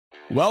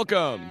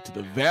Welcome to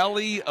the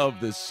Valley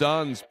of the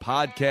Suns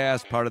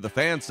podcast, part of the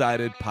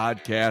Fansided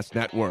Podcast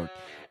Network.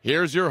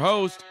 Here's your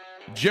host,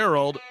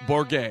 Gerald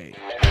Bourguet.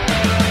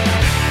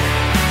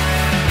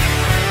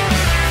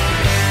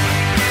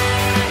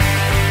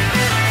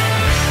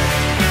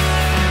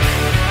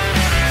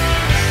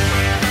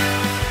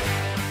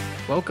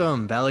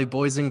 Welcome, Valley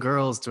boys and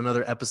girls, to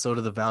another episode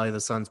of the Valley of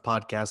the Suns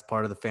podcast,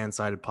 part of the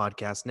Fansided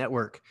Podcast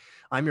Network.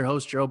 I'm your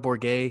host, Gerald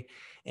Bourguet,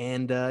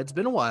 and it's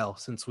been a while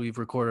since we've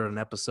recorded an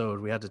episode.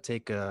 We had to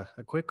take a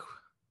quick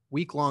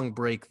week-long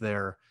break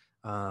there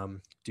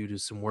due to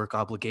some work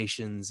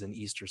obligations and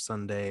Easter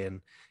Sunday and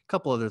a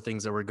couple other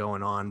things that were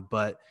going on,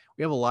 but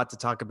we have a lot to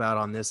talk about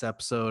on this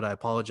episode. I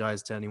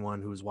apologize to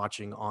anyone who's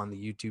watching on the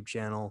YouTube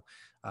channel.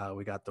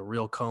 We got the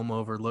real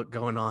comb-over look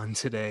going on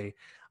today.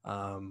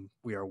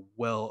 We are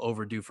well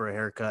overdue for a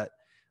haircut,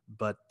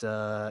 but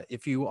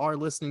if you are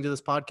listening to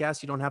this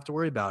podcast, you don't have to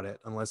worry about it,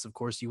 unless, of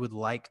course, you would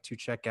like to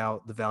check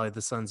out the Valley of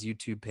the Suns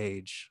YouTube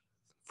page.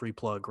 Free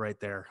plug right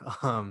there.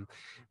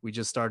 We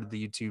just started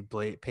the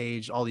YouTube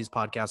page. All these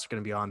podcasts are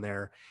going to be on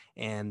there.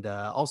 And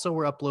also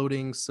we're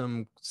uploading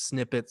some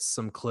snippets,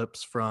 some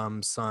clips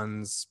from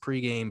Suns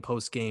pregame,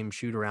 postgame,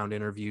 shoot-around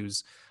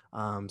interviews,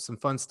 some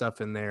fun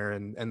stuff in there.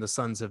 And the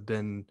Suns have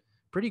been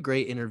pretty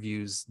great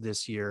interviews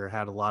this year,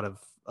 had a lot of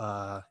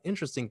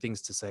interesting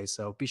things to say.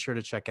 So be sure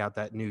to check out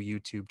that new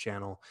YouTube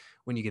channel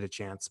when you get a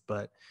chance.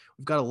 But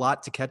we've got a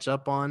lot to catch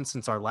up on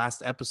since our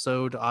last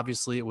episode.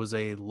 Obviously, it was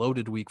a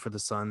loaded week for the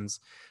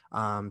Suns.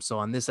 So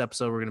on this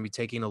episode, we're going to be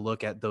taking a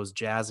look at those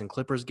Jazz and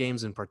Clippers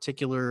games in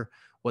particular,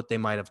 what they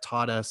might have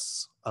taught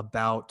us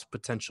about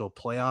potential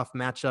playoff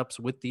matchups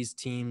with these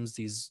teams,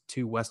 these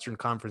two Western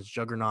Conference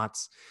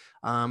juggernauts.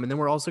 And then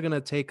we're also going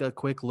to take a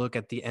quick look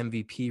at the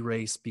MVP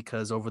race,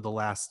 because over the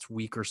last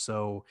week or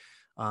so,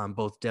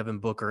 both Devin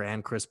Booker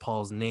and Chris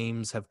Paul's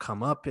names have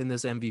come up in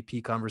this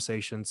MVP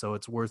conversation. So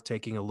it's worth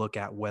taking a look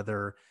at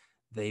whether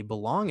they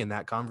belong in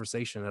that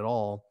conversation at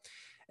all.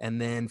 And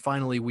then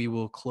finally, we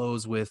will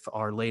close with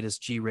our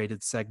latest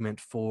G-rated segment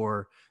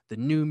for The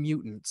New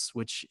Mutants,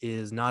 which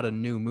is not a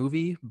new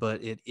movie,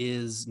 but it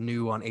is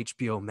new on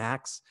HBO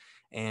Max.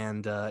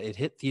 And it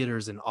hit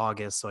theaters in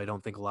August, so I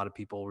don't think a lot of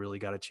people really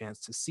got a chance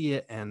to see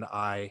it. And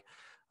I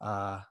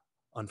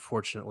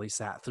unfortunately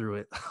sat through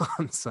it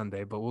on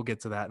Sunday, but we'll get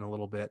to that in a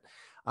little bit.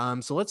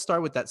 So let's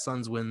start with that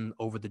Suns win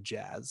over the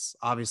Jazz.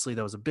 Obviously,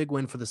 that was a big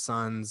win for the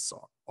Suns,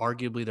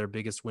 arguably their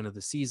biggest win of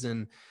the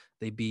season.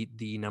 They beat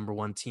the number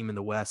one team in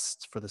the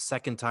West for the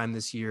second time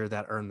this year.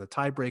 That earned the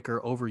tiebreaker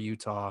over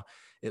Utah.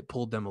 It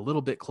pulled them a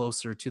little bit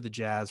closer to the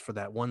Jazz for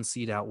that one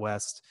seed out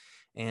West.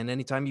 And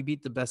anytime you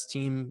beat the best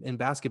team in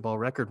basketball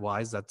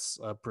record-wise, that's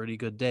a pretty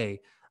good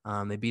day.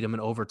 They beat them in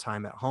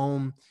overtime at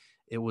home.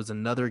 It was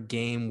another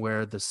game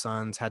where the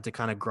Suns had to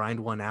kind of grind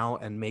one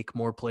out and make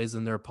more plays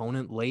than their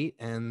opponent late,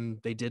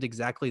 and they did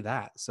exactly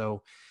that.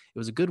 So it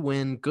was a good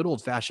win, good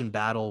old-fashioned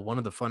battle, one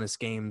of the funnest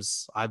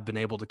games I've been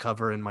able to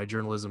cover in my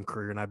journalism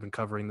career, and I've been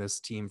covering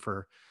this team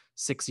for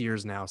 6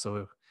 years now.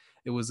 So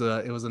it was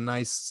a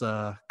nice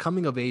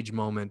coming-of-age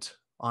moment,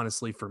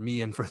 honestly, for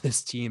me and for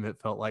this team. It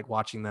felt like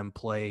watching them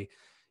play,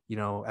 you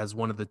know, as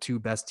one of the two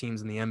best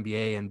teams in the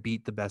NBA and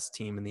beat the best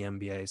team in the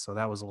NBA. So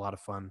that was a lot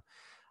of fun.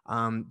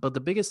 But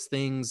the biggest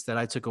things that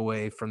I took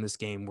away from this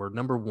game were,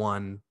 number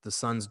one, the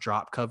Suns'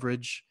 drop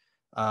coverage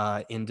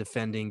in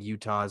defending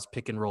Utah's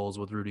pick and rolls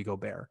with Rudy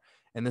Gobert.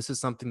 And this is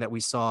something that we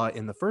saw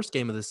in the first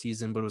game of the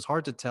season, but it was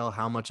hard to tell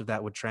how much of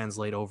that would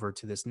translate over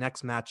to this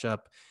next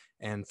matchup.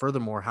 And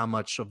furthermore, how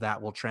much of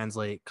that will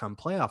translate come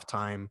playoff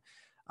time.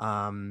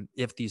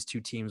 If these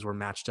two teams were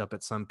matched up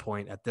at some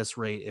point at this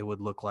rate, it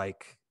would look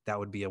like that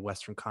would be a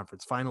Western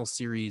Conference Finals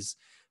series.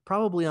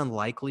 Probably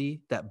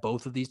unlikely that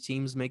both of these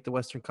teams make the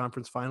Western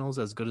Conference Finals,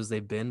 as good as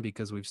they've been,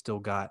 because we've still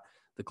got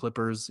the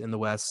Clippers in the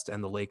West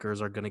and the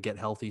Lakers are going to get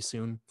healthy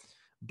soon.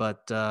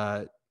 But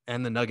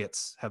and the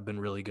Nuggets have been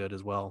really good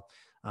as well.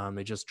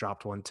 They just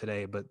dropped one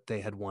today, but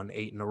they had won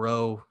 8 in a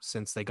row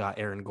since they got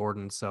Aaron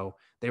Gordon, so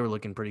they were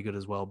looking pretty good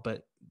as well.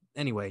 But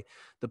anyway,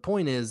 the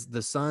point is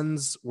the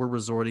Suns were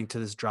resorting to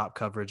this drop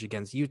coverage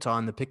against Utah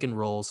in the pick and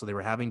roll, so they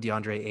were having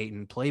DeAndre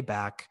Ayton play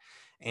back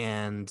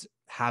and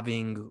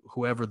having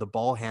whoever the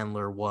ball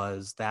handler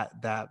was, that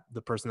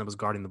the person that was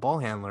guarding the ball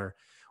handler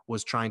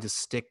was trying to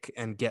stick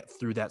and get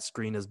through that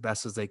screen as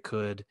best as they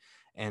could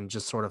and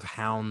just sort of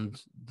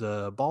hound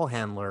the ball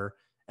handler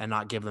and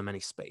not give them any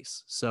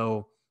space.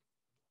 So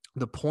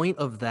the point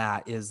of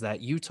that is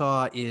that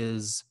Utah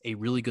is a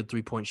really good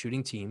three-point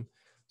shooting team.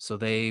 So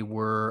they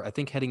were, I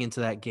think, heading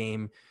into that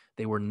game,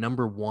 they were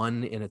number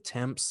one in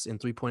attempts, in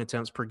three-point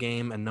attempts per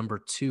game, and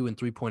number two in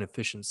three-point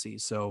efficiency.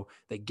 So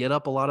they get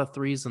up a lot of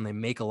threes and they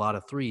make a lot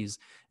of threes.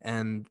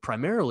 And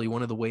primarily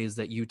one of the ways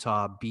that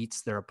Utah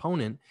beats their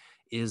opponent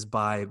is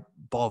by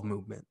ball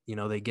movement. You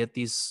know, they get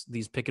these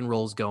pick and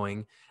rolls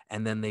going,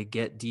 and then they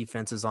get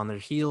defenses on their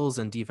heels,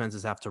 and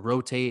defenses have to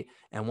rotate.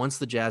 And once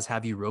the Jazz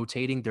have you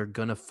rotating, they're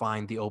going to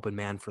find the open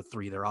man for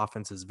three. Their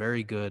offense is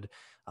very good.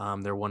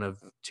 They're one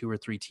of 2 or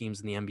 3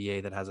 teams in the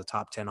NBA that has a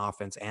top 10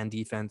 offense and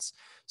defense.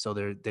 So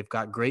they've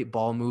got great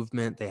ball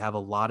movement. They have a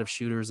lot of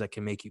shooters that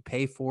can make you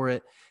pay for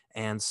it.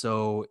 And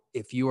so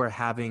if you are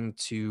having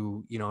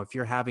to, if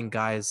you're having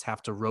guys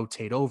have to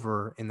rotate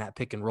over in that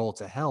pick and roll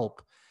to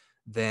help,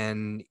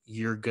 then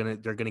they're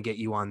going to get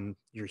you on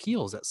your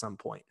heels at some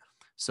point.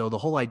 So the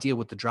whole idea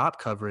with the drop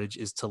coverage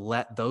is to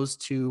let those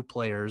 2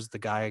 players, the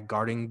guy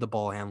guarding the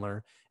ball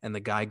handler and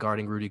the guy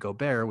guarding Rudy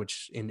Gobert,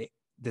 which in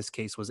this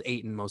case was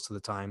Ayton most of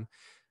the time,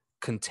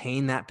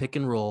 contain that pick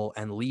and roll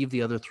and leave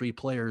the other 3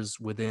 players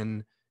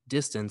within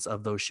distance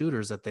of those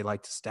shooters that they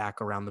like to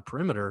stack around the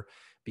perimeter.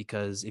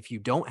 Because if you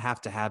don't have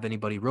to have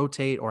anybody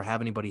rotate or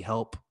have anybody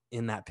help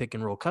in that pick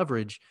and roll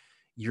coverage,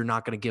 you're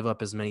not going to give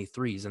up as many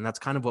threes. And that's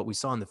kind of what we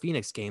saw in the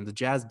Phoenix game. The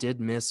Jazz did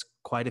miss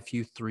quite a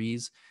few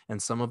threes,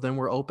 and some of them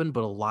were open,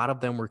 but a lot of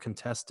them were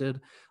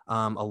contested.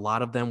 A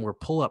lot of them were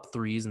pull-up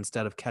threes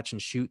instead of catch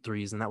and shoot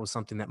threes. And that was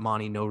something that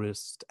Monty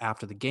noticed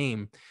after the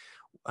game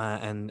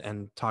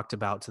and talked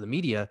about to the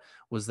media,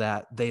 was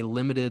that they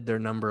limited their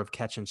number of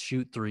catch and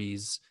shoot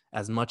threes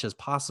as much as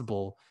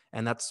possible.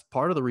 And that's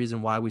part of the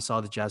reason why we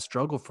saw the Jazz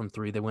struggle from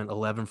 3. They went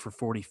 11 for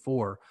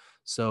 44.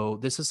 So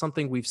this is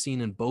something we've seen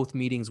in both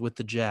meetings with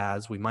the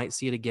Jazz. We might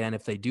see it again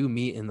if they do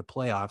meet in the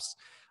playoffs.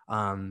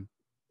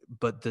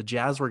 But the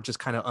Jazz were just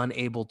kind of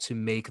unable to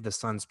make the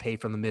Suns pay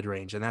from the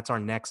mid-range. And that's our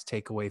next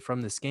takeaway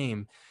from this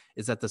game,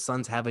 is that the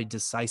Suns have a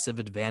decisive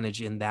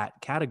advantage in that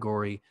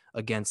category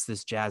against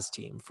this Jazz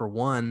team. For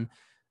one,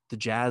 the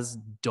Jazz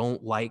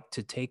don't like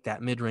to take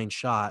that mid-range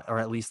shot, or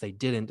at least they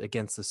didn't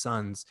against the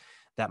Suns.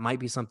 That might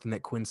be something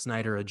that Quinn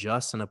Snyder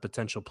adjusts in a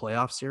potential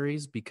playoff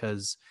series,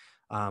 because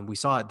we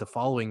saw it the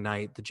following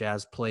night. The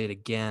Jazz played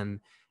again,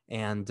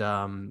 and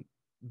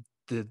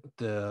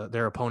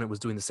their opponent was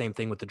doing the same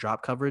thing with the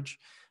drop coverage.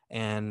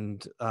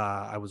 And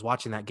I was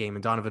watching that game,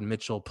 and Donovan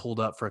Mitchell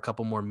pulled up for a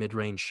couple more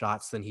mid-range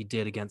shots than he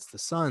did against the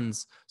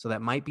Suns. So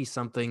that might be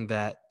something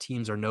that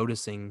teams are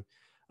noticing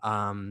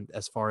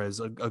as far as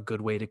a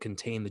good way to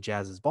contain the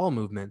Jazz's ball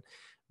movement.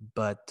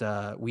 But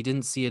we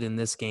didn't see it in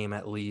this game,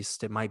 at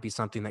least. It might be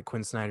something that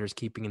Quinn Snyder is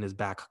keeping in his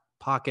back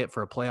pocket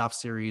for a playoff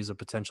series, a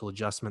potential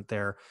adjustment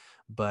there.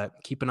 But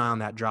keep an eye on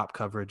that drop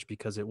coverage,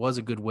 because it was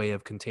a good way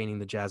of containing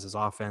the Jazz's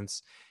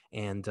offense.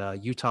 And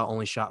Utah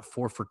only shot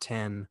 4 for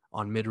 10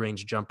 on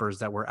mid-range jumpers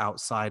that were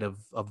outside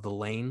of the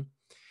lane,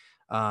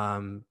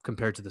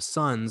 compared to the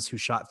Suns, who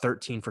shot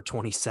 13 for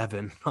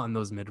 27 on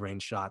those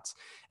mid-range shots.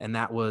 And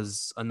that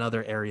was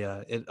another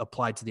area. It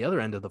applied to the other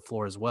end of the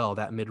floor as well,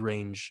 that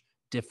mid-range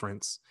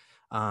difference.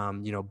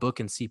 Book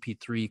and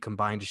CP3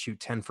 combined to shoot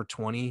 10 for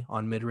 20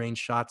 on mid-range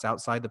shots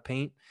outside the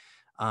paint.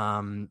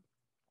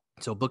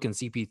 So Book and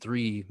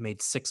CP3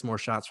 made 6 more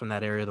shots from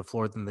that area of the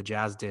floor than the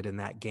Jazz did in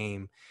that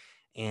game.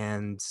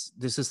 And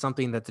this is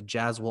something that the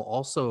Jazz will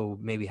also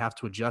maybe have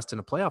to adjust in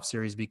a playoff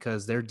series,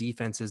 because their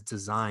defense is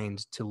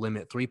designed to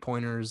limit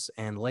 3-pointers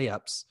and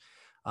layups.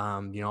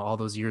 All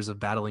those years of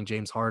battling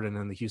James Harden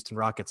and the Houston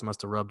Rockets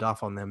must have rubbed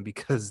off on them,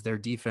 because their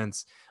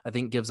defense, I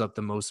think, gives up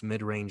the most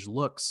mid-range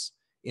looks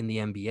in the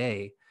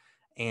NBA.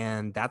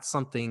 And that's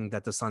something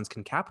that the Suns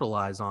can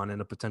capitalize on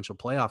in a potential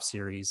playoff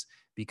series,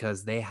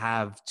 because they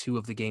have 2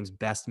 of the game's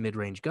best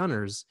mid-range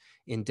gunners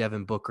in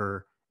Devin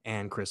Booker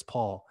and Chris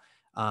Paul.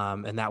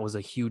 And that was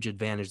a huge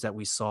advantage that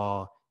we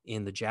saw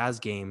in the Jazz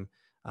game.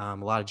 A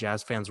lot of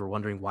Jazz fans were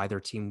wondering why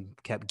their team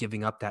kept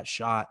giving up that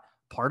shot.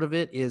 Part of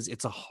it is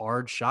it's a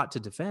hard shot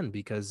to defend,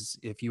 because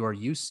if you are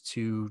used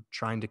to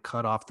trying to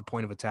cut off the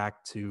point of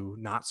attack to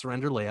not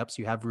surrender layups,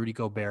 you have Rudy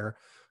Gobert,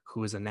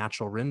 who is a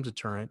natural rim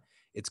deterrent.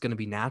 It's going to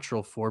be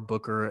natural for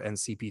Booker and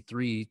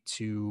CP3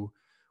 to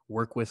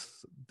work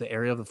with the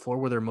area of the floor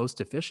where they're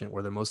most efficient,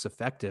 where they're most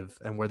effective,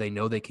 and where they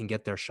know they can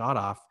get their shot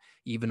off,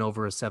 even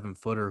over a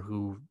 7-footer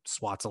who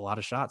swats a lot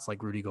of shots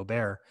like Rudy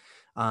Gobert.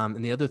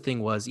 And the other thing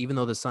was, even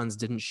though the Suns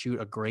didn't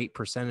shoot a great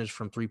percentage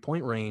from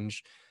 3-point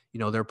range,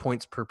 their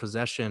points per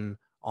possession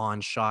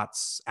on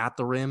shots at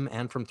the rim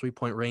and from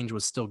 3-point range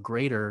was still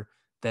greater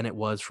than it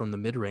was from the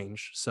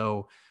mid-range.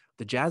 So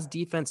the Jazz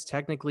defense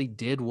technically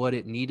did what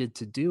it needed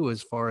to do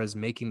as far as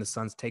making the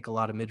Suns take a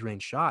lot of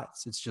mid-range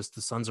shots. It's just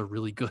the Suns are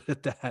really good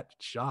at that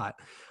shot.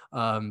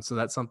 So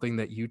that's something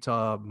that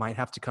Utah might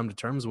have to come to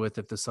terms with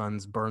if the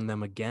Suns burn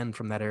them again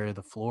from that area of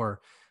the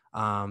floor.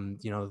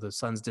 The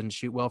Suns didn't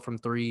shoot well from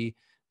 3.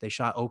 They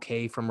shot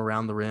okay from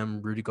around the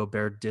rim. Rudy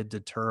Gobert did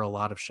deter a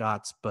lot of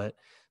shots, but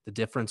the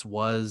difference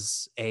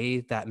was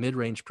A, that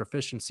mid-range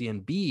proficiency,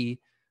 and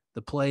B,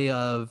 the play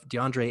of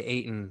DeAndre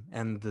Ayton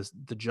and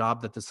the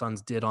job that the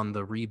Suns did on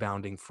the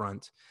rebounding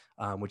front,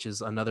 which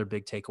is another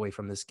big takeaway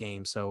from this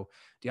game. So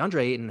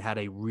DeAndre Ayton had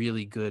a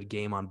really good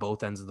game on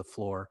both ends of the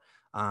floor.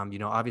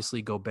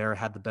 Obviously Gobert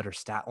had the better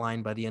stat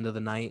line by the end of the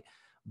night,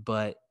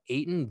 but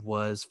Ayton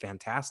was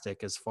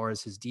fantastic as far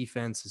as his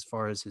defense, as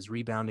far as his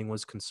rebounding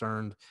was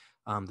concerned.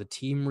 The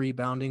team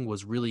rebounding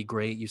was really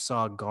great. You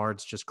saw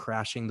guards just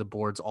crashing the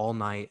boards all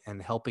night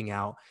and helping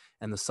out,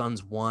 and the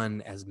Suns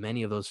won as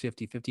many of those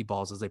 50-50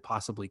 balls as they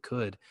possibly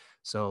could.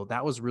 So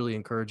that was really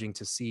encouraging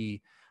to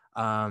see.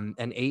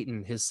 And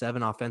Ayton, his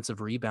 7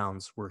 offensive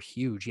rebounds were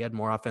huge. He had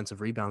more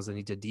offensive rebounds than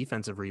he did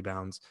defensive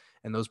rebounds.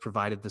 And those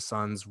provided the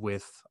Suns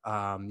with,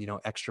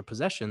 extra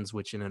possessions,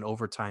 which in an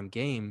overtime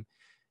game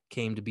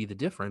came to be the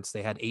difference.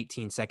 They had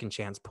 18 second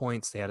chance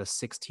points. They had a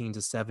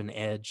 16-7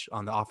 edge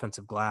on the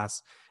offensive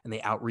glass, and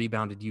they out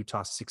rebounded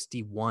Utah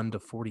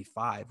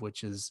 61-45,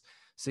 which is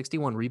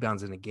 61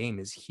 rebounds in a game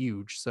is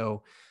huge.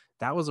 So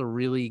that was a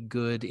really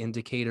good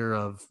indicator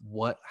of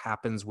what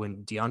happens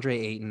when DeAndre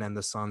Ayton and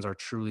the Suns are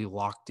truly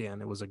locked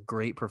in. It was a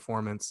great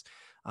performance.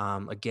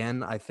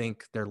 Again, I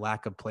think their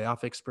lack of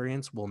playoff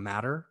experience will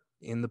matter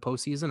in the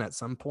postseason at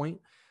some point,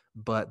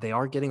 but they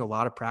are getting a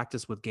lot of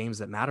practice with games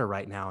that matter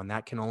right now. And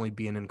that can only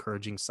be an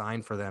encouraging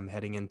sign for them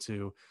heading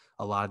into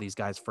a lot of these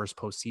guys' first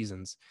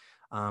postseasons.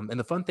 And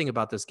the fun thing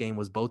about this game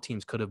was both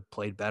teams could have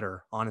played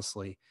better,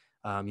 honestly.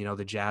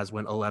 The Jazz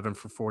went 11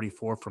 for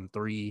 44 from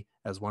 3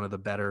 as one of the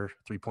better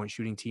 3-point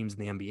shooting teams in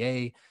the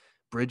NBA.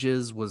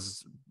 Bridges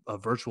was a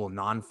virtual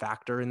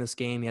non-factor in this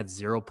game. He had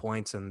 0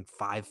 points and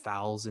 5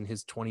 fouls in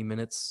his 20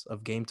 minutes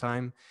of game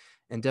time.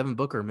 And Devin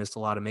Booker missed a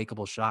lot of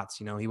makeable shots.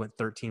 He went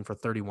 13 for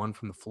 31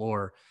 from the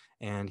floor,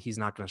 and he's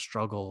not going to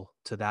struggle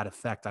to that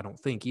effect, I don't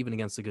think, even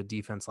against a good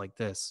defense like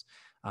this,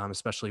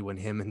 especially when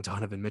him and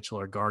Donovan Mitchell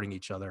are guarding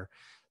each other.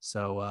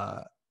 So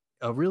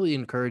a really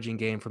encouraging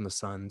game from the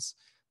Suns.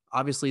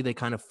 Obviously, they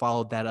kind of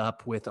followed that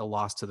up with a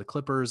loss to the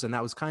Clippers, and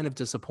that was kind of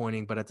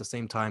disappointing, but at the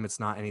same time,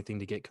 it's not anything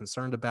to get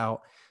concerned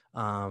about.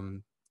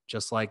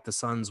 Just like the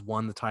Suns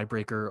won the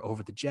tiebreaker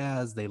over the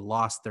Jazz, they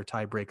lost their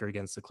tiebreaker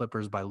against the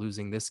Clippers by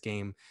losing this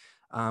game.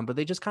 But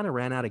they just kind of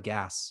ran out of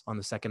gas on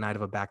the second night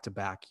of a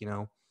back-to-back,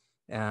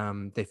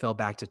 They fell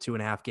back to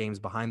 2.5 games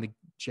behind the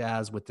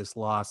Jazz with this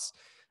loss.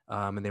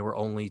 And they were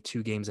only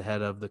 2 games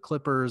ahead of the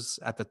Clippers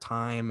at the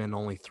time and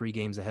only 3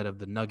 games ahead of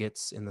the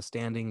Nuggets in the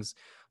standings.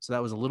 So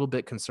that was a little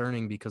bit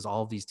concerning because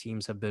all of these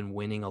teams have been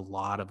winning a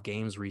lot of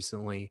games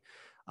recently.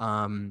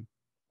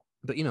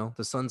 But,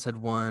 the Suns had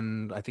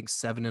won, I think,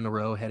 7 in a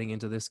row heading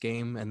into this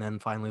game and then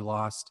finally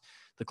lost.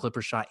 The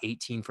Clippers shot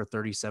 18 for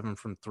 37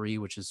 from 3,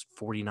 which is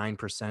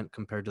 49%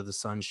 compared to the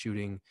Suns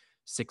shooting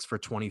 6 for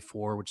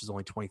 24, which is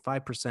only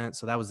 25%.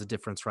 So that was the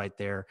difference right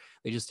there.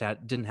 They just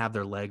didn't have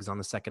their legs on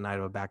the second night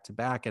of a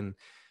back-to-back. And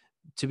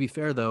to be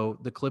fair, though,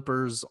 the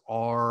Clippers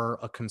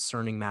are a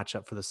concerning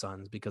matchup for the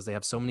Suns because they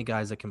have so many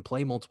guys that can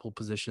play multiple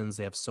positions.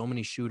 They have so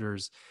many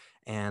shooters.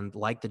 And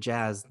like the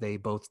Jazz, they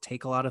both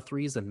take a lot of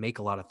threes and make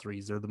a lot of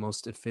threes. They're the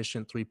most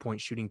efficient 3-point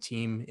shooting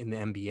team in the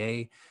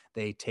NBA.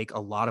 They take a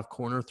lot of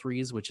corner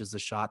threes, which is the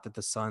shot that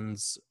the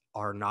Suns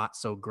are not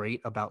so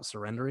great about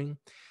surrendering.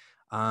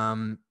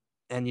 And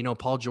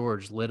Paul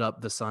George lit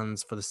up the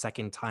Suns for the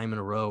second time in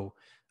a row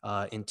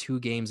in 2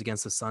 games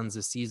against the Suns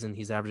this season.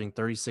 He's averaging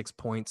 36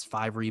 points,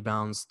 5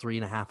 rebounds,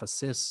 3.5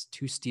 assists,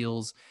 2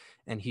 steals,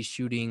 and he's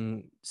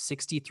shooting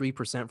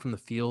 63% from the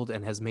field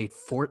and has made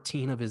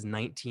 14 of his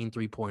 19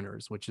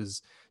 three-pointers, which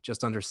is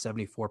just under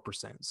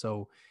 74%.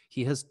 So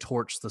he has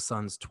torched the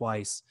Suns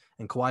twice,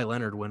 and Kawhi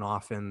Leonard went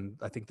off in,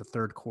 I think, the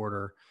third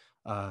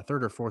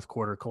or fourth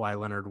quarter. Kawhi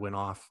Leonard went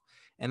off.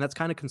 And that's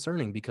kind of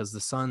concerning because the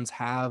Suns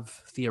have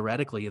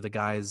theoretically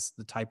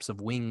the types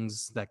of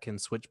wings that can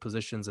switch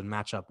positions and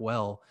match up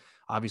well.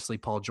 Obviously,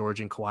 Paul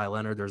George and Kawhi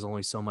Leonard, there's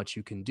only so much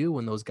you can do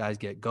when those guys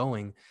get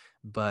going.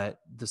 But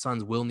the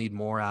Suns will need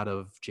more out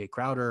of Jay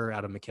Crowder,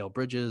 out of Mikal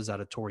Bridges,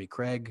 out of Torrey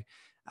Craig,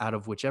 out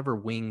of whichever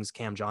wings,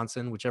 Cam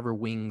Johnson, whichever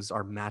wings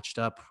are matched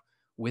up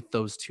with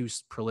those 2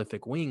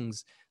 prolific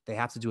wings. They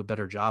have to do a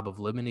better job of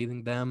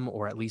limiting them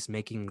or at least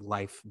making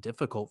life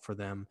difficult for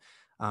them.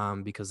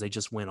 Because they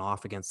just went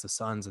off against the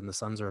Suns, and the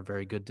Suns are a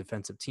very good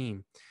defensive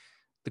team.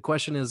 The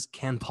question is,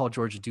 can Paul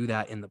George do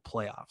that in the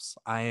playoffs?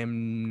 I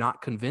am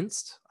not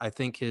convinced. I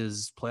think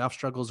his playoff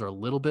struggles are a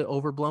little bit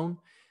overblown,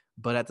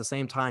 but at the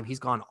same time, he's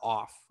gone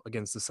off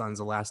against the Suns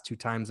the last 2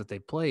 times that they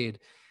played,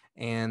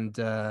 and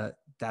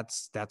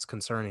that's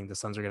concerning. The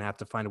Suns are going to have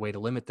to find a way to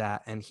limit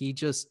that, and he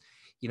just,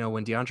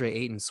 when DeAndre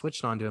Ayton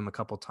switched onto him a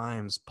couple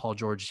times, Paul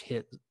George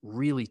hit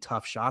really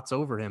tough shots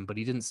over him, but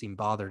he didn't seem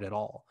bothered at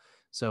all.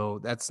 So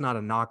that's not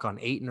a knock on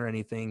Ayton or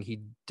anything.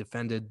 He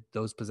defended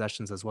those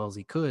possessions as well as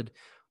he could,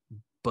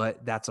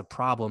 but that's a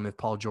problem if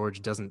Paul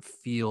George doesn't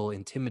feel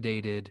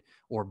intimidated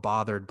or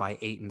bothered by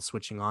Ayton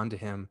switching on to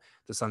him.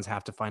 The Suns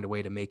have to find a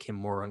way to make him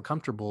more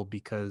uncomfortable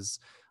because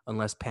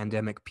unless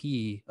Pandemic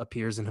P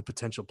appears in a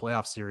potential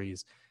playoff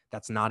series,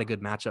 that's not a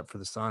good matchup for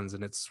the Suns.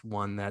 And it's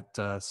one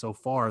that so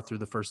far through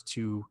the first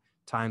 2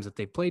 times that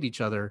they played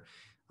each other,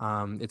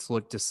 it's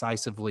looked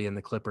decisively in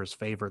the Clippers'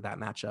 favor, that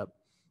matchup.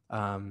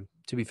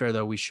 To be fair,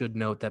 though, we should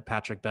note that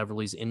Patrick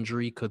Beverley's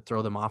injury could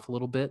throw them off a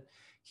little bit.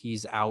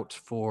 He's out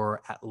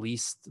for at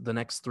least the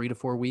next 3 to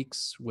 4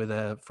 weeks with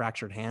a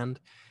fractured hand,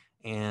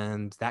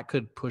 and that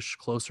could push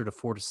closer to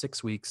 4 to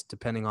 6 weeks,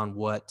 depending on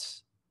what,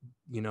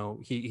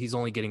 he's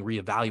only getting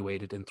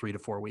reevaluated in 3 to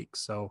 4 weeks.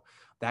 So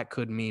that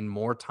could mean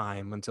more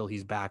time until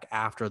he's back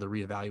after the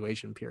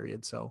reevaluation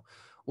period. So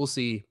we'll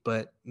see,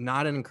 but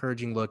not an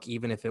encouraging look,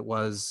 even if it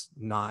was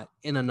not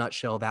in a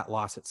nutshell. That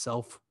loss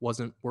itself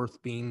wasn't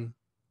worth being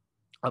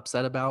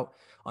upset about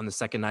on the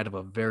second night of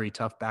a very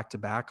tough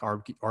back-to-back,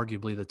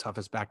 arguably the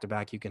toughest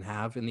back-to-back you can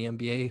have in the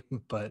NBA.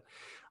 But,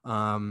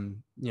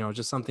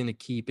 just something to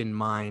keep in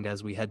mind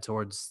as we head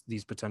towards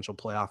these potential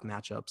playoff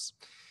matchups.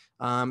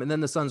 And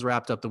then the Suns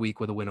wrapped up the week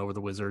with a win over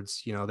the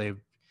Wizards.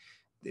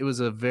 It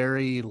was a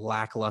very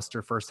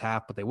lackluster first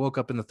half, but they woke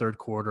up in the third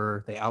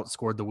quarter. They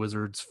outscored the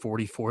Wizards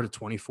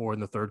 44-24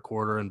 in the third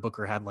quarter, and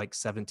Booker had like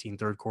 17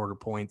 third quarter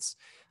points.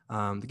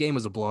 The game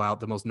was a blowout.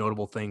 The most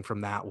notable thing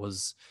from that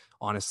was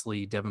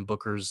honestly Devin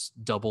Booker's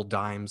double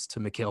dimes to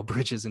Mikal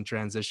Bridges in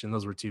transition.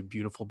 Those were two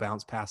beautiful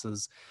bounce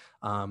passes,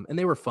 and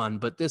they were fun.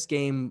 But this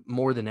game,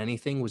 more than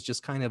anything, was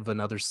just kind of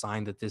another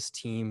sign that this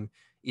team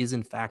is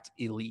in fact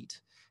elite.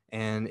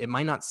 And it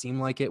might not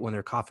seem like it when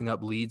they're coughing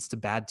up leads to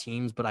bad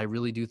teams, but I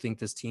really do think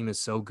this team is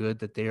so good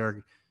that they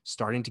are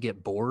starting to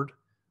get bored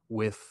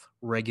with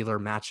regular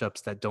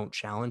matchups that don't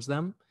challenge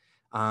them.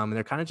 And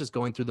they're kind of just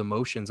going through the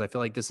motions. I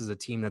feel like this is a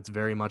team that's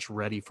very much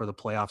ready for the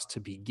playoffs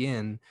to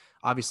begin,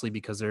 obviously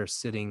because they're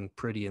sitting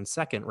pretty in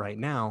second right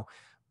now,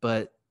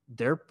 but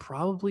they're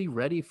probably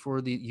ready for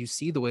you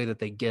see the way that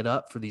they get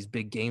up for these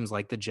big games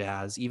like the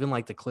Jazz, even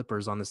like the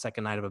Clippers on the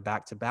second night of a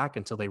back-to-back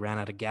until they ran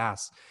out of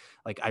gas.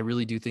 Like, I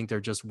really do think they're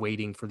just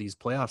waiting for these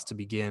playoffs to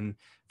begin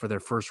for their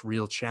first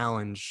real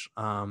challenge,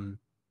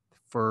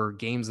 for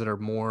games that are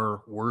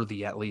more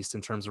worthy, at least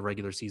in terms of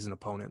regular season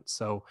opponents.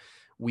 So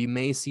we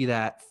may see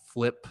that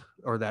flip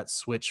or that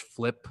switch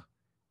flip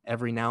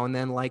every now and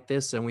then like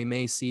this, and we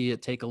may see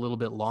it take a little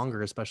bit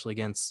longer, especially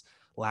against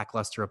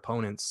lackluster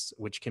opponents,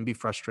 which can be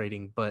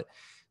frustrating. But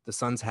the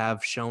Suns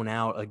have shown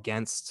out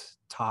against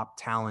top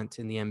talent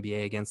in the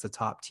NBA, against the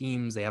top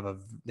teams. They have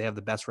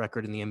the best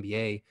record in the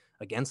NBA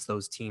against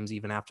those teams,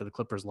 even after the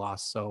Clippers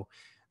lost. So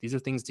these are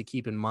things to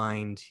keep in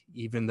mind,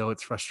 even though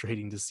it's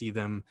frustrating to see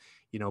them,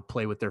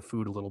 play with their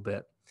food a little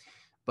bit.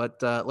 But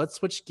let's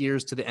switch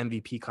gears to the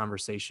MVP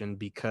conversation,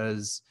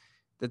 because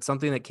that's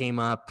something that came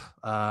up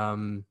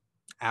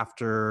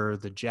after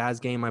the Jazz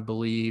game. I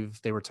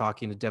believe they were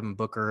talking to Devin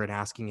Booker and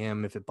asking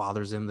him if it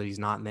bothers him that he's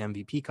not in the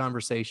MVP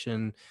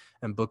conversation.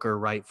 And Booker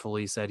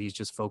rightfully said he's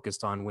just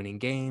focused on winning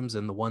games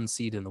and the 1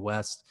 seed in the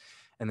West.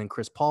 And then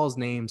Chris Paul's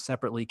name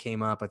separately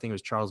came up. I think it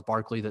was Charles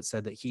Barkley that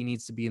said that he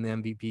needs to be in the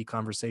MVP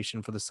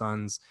conversation for the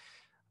Suns.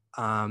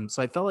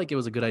 So I felt like it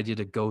was a good idea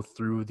to go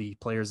through the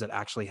players that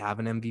actually have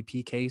an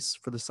MVP case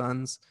for the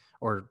Suns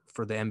or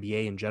for the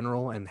NBA in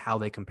general and how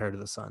they compare to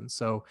the Suns.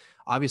 So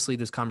obviously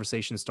this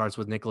conversation starts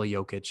with Nikola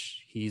Jokic.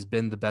 He's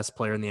been the best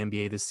player in the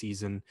NBA this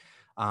season.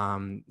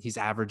 He's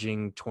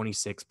averaging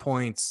 26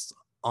 points,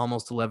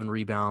 almost 11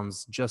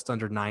 rebounds, just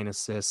under 9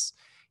 assists.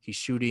 He's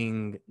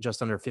shooting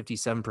just under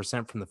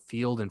 57% from the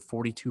field and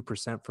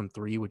 42% from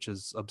three, which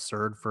is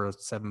absurd for a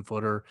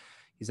 7-footer.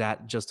 He's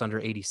at just under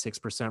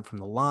 86% from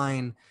the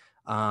line.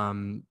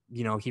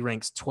 He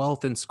ranks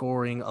 12th in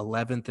scoring,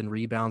 11th in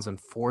rebounds,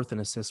 and 4th in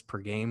assists per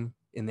game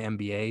in the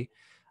NBA.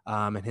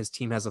 And his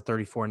team has a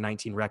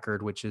 34-19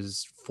 record, which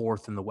is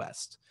 4th in the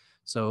West.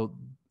 So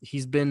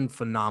he's been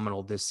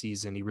phenomenal this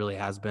season. He really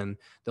has been.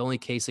 The only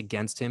case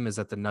against him is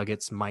that the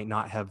Nuggets might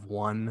not have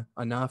won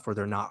enough, or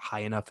they're not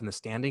high enough in the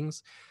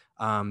standings.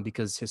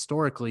 Because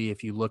historically,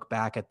 if you look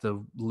back at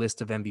the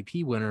list of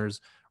MVP winners,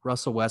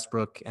 Russell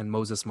Westbrook and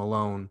Moses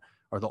Malone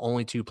are the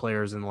only two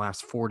players in the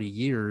last 40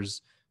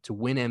 years to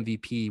win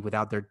MVP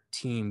without their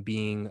team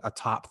being a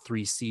top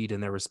 3 seed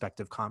in their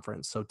respective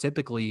conference. So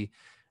typically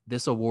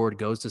this award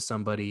goes to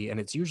somebody, and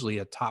it's usually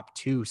a top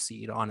 2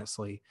 seed,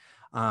 honestly.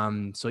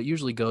 So it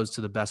usually goes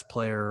to the best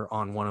player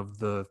on one of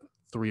the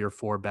 3 or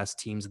 4 best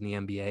teams in the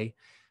NBA.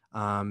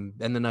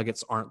 And the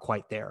Nuggets aren't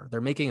quite there. They're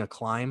making a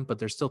climb, but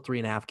they're still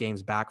 3.5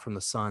 games back from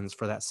the Suns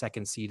for that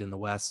second seed in the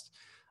West.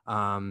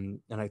 And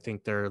I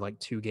think they're like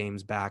 2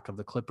 games back of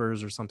the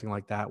Clippers or something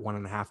like that,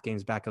 1.5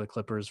 games back of the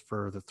Clippers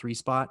for the 3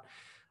 spot.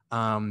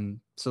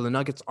 So the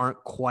Nuggets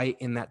aren't quite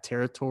in that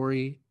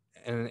territory.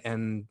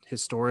 And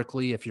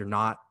historically, if you're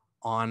not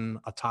on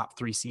a top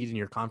 3 seed in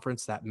your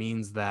conference, that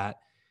means that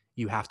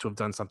you have to have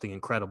done something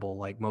incredible.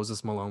 Like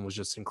Moses Malone was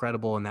just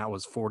incredible, and that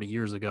was 40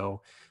 years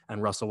ago.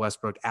 And Russell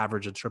Westbrook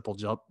averaged a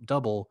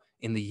triple-double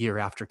in the year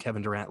after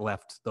Kevin Durant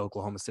left the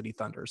Oklahoma City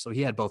Thunder. So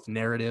he had both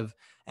narrative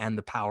and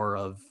the power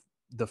of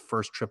the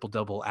first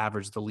triple-double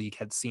average the league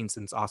had seen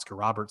since Oscar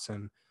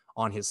Robertson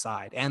on his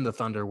side. And the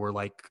Thunder were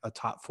like a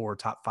top 4,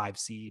 top 5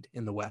 seed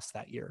in the West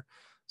that year.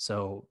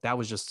 So that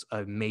was just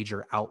a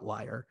major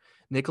outlier.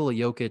 Nikola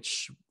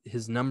Jokic,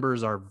 his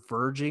numbers are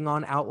verging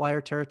on outlier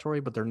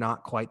territory, but they're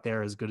not quite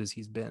there as good as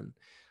he's been.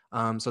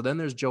 So then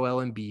there's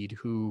Joel Embiid,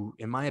 who,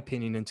 in my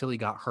opinion, until he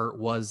got hurt,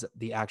 was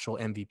the actual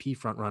MVP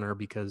frontrunner,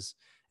 because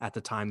at the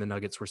time the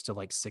Nuggets were still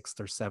like 6th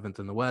or 7th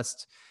in the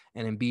West,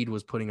 and Embiid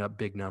was putting up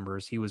big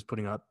numbers. He was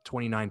putting up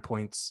 29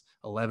 points,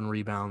 11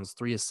 rebounds,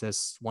 3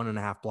 assists,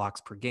 1.5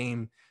 blocks per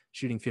game,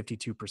 shooting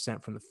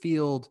 52% from the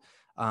field,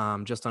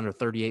 just under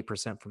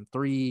 38% from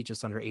three,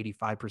 just under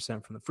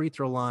 85% from the free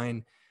throw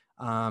line.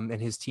 And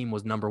his team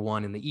was number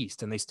 1 in the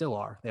East, and they still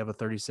are. They have a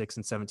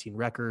 36-17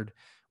 record,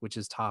 which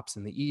is tops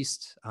in the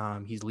East.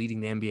 He's leading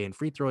the NBA in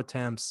free throw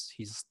attempts.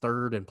 He's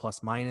 3rd in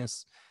plus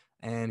minus.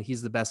 and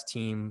he's the best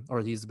team,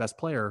 or he's the best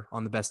player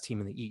on the best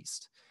team in the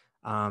East.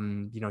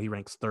 He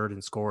ranks 3rd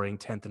in scoring,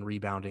 10th in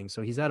rebounding.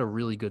 So he's had a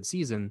really good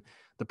season.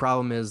 The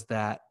problem is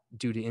that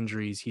due to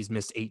injuries, he's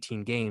missed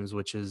 18 games,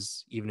 which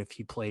is, even if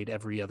he played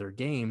every other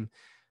game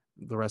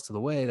the rest of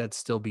the way, that'd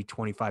still be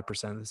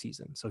 25% of the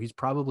season. So he's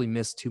probably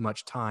missed too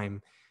much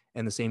time.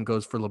 And the same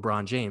goes for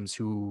LeBron James,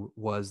 who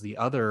was the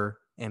other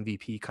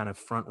MVP kind of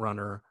front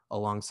runner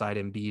alongside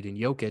Embiid and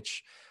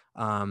Jokic.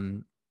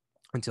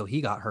 Until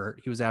he got hurt.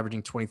 He was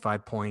averaging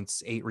 25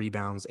 points, 8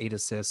 rebounds, 8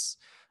 assists,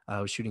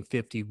 was shooting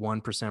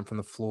 51% from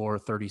the floor,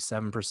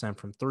 37%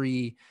 from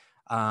three.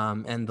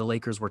 And the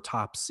Lakers were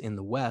tops in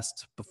the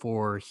West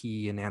before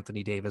he and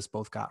Anthony Davis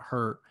both got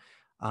hurt.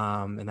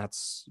 And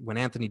that's when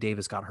Anthony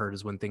Davis got hurt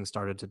is when things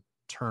started to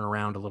turn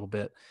around a little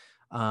bit.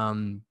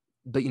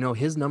 But,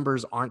 his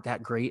numbers aren't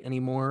that great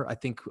anymore. I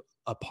think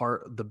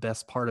the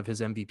best part of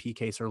his MVP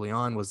case early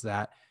on was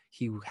that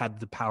he had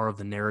the power of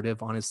the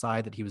narrative on his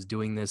side, that he was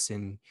doing this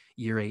in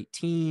year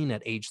 18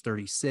 at age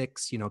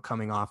 36,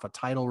 coming off a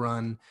title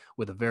run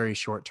with a very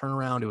short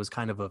turnaround. It was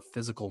kind of a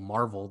physical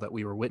marvel that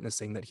we were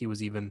witnessing, that he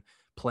was even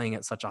playing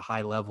at such a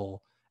high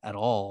level at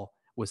all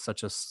with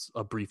such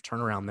a brief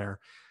turnaround there.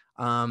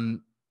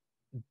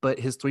 But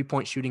his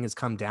 3-point shooting has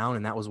come down,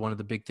 and that was one of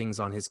the big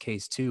things on his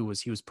case too, was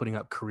he was putting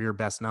up career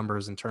best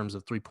numbers in terms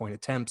of 3-point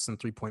attempts and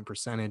 3-point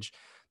percentage.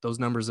 Those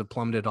numbers have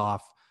plummeted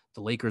off. The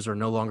Lakers are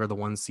no longer the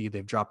 1 seed.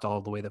 They've dropped all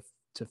the way to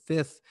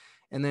 5th.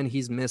 And then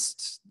he's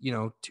missed,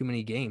 too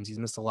many games. He's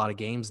missed a lot of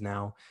games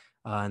now,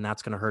 and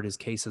that's going to hurt his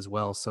case as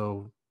well.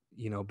 So,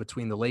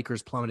 between the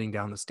Lakers plummeting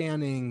down the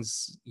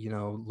standings,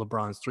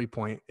 LeBron's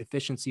 3-point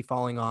efficiency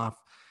falling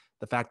off,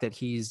 the fact that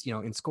he's,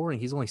 in scoring,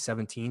 he's only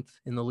 17th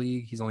in the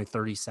league. He's only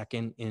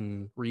 32nd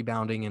in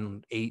rebounding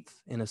and 8th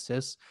in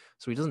assists.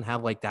 So he doesn't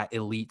have like that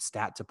elite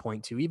stat to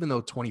point to, even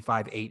though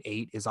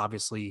 25-8-8 is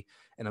obviously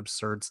an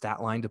absurd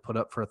stat line to put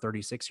up for a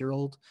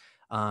 36-year-old.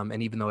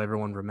 And even though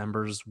everyone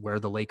remembers where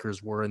the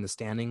Lakers were in the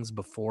standings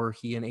before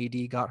he and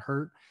AD got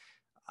hurt,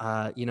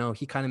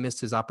 he kind of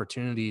missed his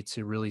opportunity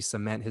to really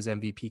cement his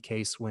MVP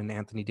case when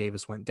Anthony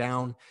Davis went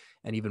down,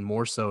 and even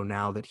more so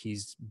now that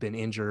he's been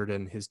injured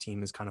and his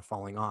team is kind of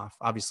falling off.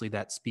 Obviously,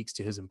 that speaks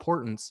to his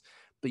importance,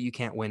 but you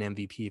can't win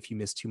MVP if you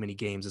miss too many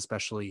games,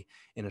 especially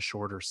in a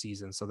shorter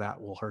season. So that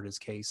will hurt his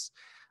case.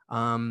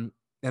 And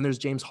there's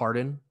James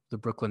Harden, the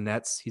Brooklyn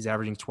Nets. He's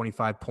averaging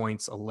 25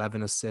 points,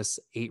 11 assists,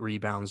 8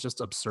 rebounds,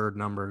 just absurd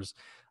numbers.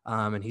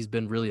 And he's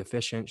been really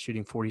efficient,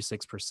 shooting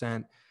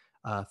 46%.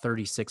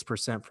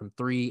 36% from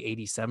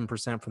three,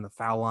 87% from the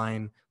foul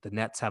line. The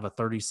Nets have a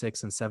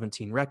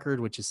 36-17 record,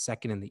 which is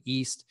second in the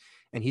East.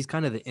 And he's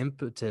kind of the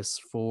impetus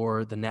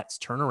for the Nets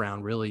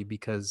turnaround, really,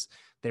 because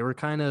they were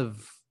kind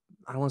of,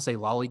 I don't want to say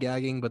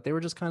lollygagging, but they were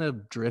just kind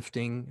of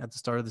drifting at the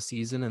start of the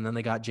season. And then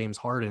they got James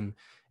Harden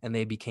and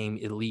they became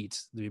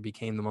elite. They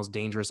became the most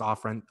dangerous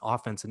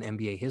offense in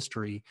NBA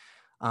history.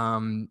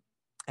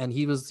 And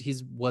he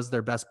was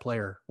their best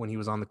player when he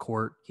was on the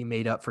court. He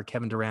made up for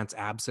Kevin Durant's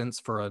absence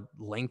for a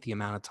lengthy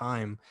amount of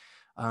time.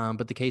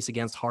 But the case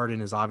against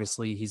Harden is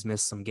obviously he's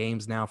missed some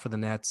games now for the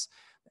Nets.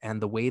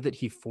 And the way that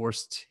he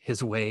forced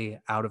his way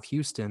out of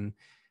Houston,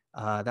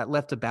 that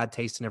left a bad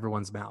taste in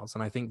everyone's mouths.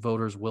 And I think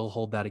voters will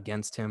hold that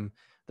against him.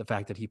 The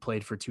fact that he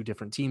played for 2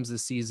 different teams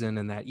this season,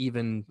 and that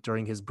even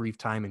during his brief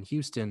time in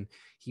Houston,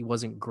 he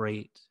wasn't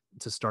great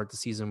to start the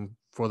season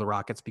for the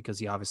Rockets because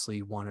he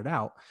obviously wanted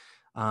out.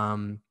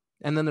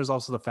 And then there's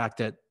also the fact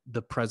that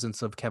the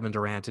presence of Kevin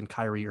Durant and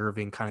Kyrie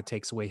Irving kind of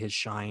takes away his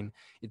shine.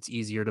 It's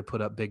easier to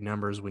put up big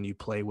numbers when you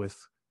play with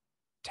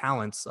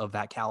talents of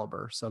that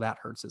caliber. So that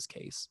hurts his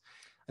case.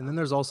 And then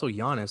there's also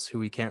Giannis, who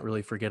we can't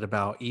really forget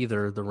about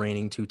either, the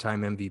reigning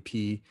 2-time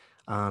MVP.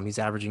 He's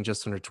averaging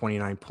just under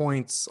 29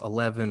 points,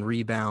 11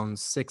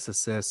 rebounds, 6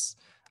 assists,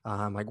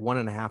 like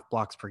 1.5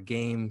 blocks per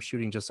game,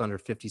 shooting just under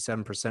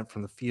 57%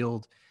 from the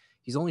field.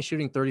 He's only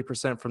shooting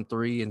 30% from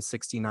three and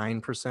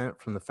 69%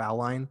 from the foul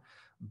line,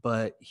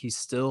 but he's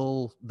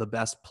still the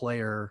best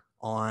player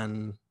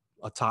on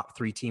a top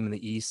 3 team in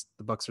the East.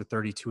 The Bucks are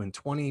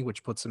 32-20,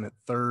 which puts him at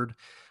 3rd.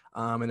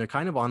 And they're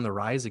kind of on the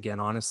rise again,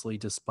 honestly,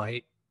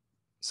 despite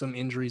some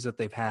injuries that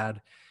they've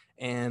had.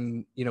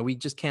 And, we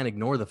just can't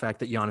ignore the fact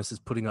that Giannis is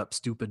putting up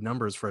stupid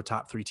numbers for a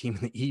top 3 team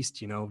in the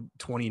East,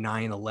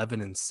 29,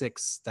 11, and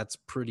 6. That's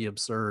pretty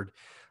absurd.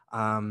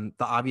 The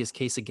obvious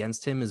case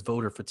against him is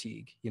voter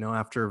fatigue.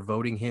 After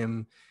voting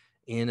him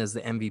in as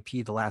the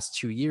MVP the last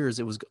 2 years,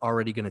 it was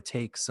already going to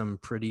take some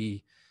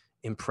pretty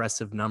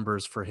impressive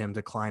numbers for him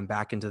to climb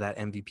back into that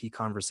MVP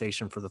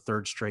conversation for the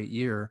 3rd straight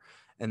year.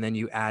 And then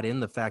you add in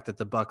the fact that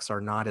the Bucks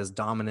are not as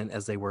dominant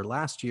as they were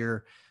last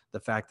year, the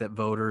fact that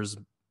voters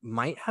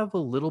might have a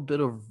little bit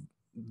of,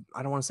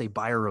 I don't want to say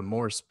buyer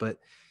remorse, but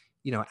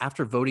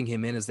after voting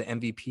him in as the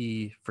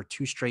MVP for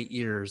 2 straight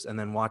years and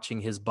then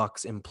watching his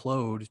Bucks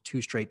implode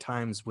 2 straight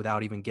times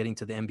without even getting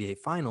to the NBA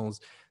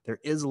Finals, there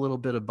is a little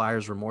bit of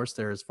buyer's remorse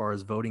there as far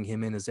as voting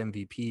him in as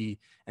MVP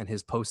and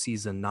his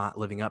postseason not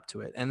living up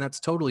to it. And that's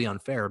totally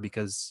unfair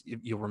because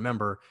you'll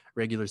remember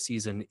regular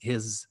season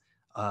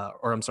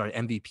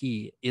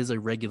MVP is a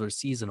regular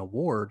season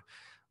award,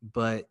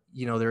 But,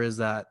 there is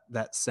that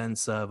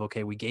sense of,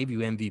 okay, we gave you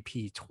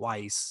MVP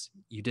twice.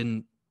 You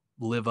didn't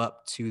live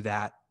up to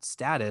that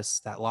status,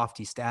 that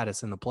lofty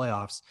status in the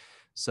playoffs.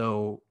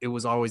 So it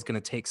was always going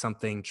to take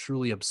something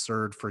truly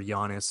absurd for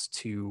Giannis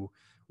to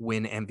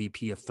win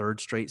MVP a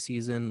third straight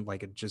season,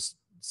 like a just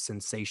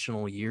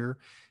sensational year.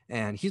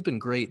 And he's been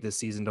great this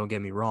season, don't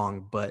get me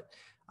wrong, but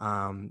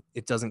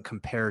it doesn't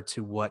compare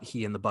to what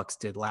he and the Bucks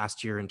did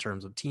last year in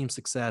terms of team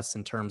success,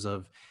 in terms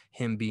of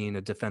him being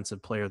a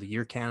defensive player of the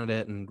year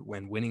candidate and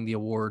when winning the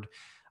award,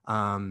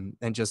 and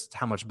just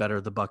how much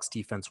better the Bucks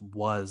defense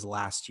was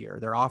last year.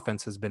 Their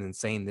offense has been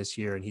insane this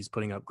year, and he's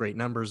putting up great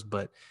numbers,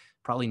 but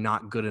probably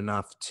not good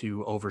enough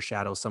to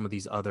overshadow some of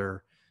these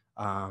other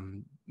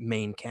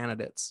main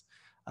candidates.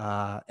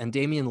 And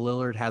Damian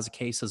Lillard has a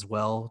case as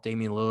well.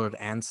 Damian Lillard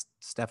and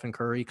Stephen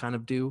Curry kind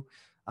of do,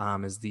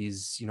 as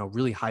these,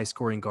 really high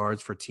scoring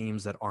guards for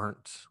teams that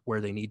aren't where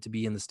they need to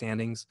be in the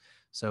standings.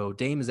 So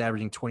Dame is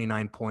averaging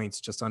 29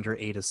 points, just under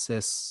 8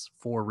 assists,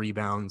 4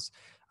 rebounds.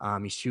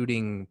 He's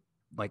shooting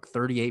like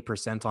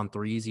 38% on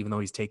threes, even though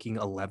he's taking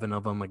 11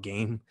 of them a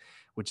game,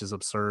 which is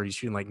absurd. He's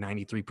shooting like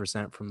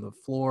 93% from the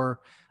floor.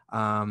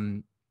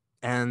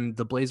 And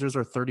the Blazers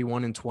are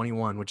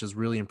 31-21, which is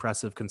really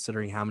impressive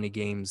considering how many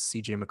games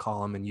CJ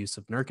McCollum and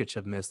Yusuf Nurkic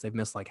have missed. They've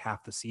missed like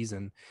half the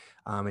season.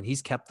 And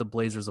he's kept the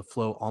Blazers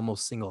afloat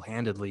almost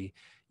single-handedly.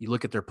 You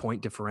look at their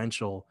point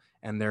differential,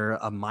 and they're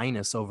a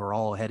minus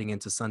overall heading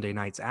into Sunday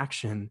night's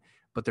action,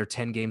 but they're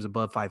 10 games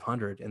above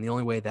 500. And the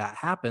only way that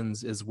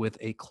happens is with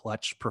a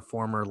clutch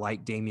performer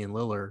like Damian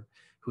Lillard,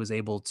 who is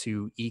able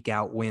to eke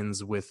out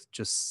wins with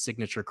just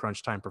signature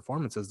crunch time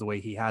performances the way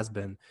he has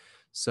been.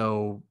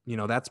 So,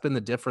 that's been the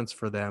difference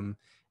for them.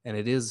 And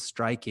it is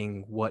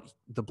striking what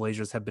the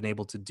Blazers have been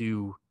able to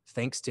do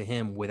thanks to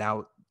him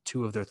without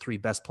 2 of their 3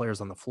 best players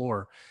on the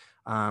floor.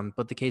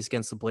 But the case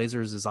against the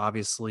Blazers is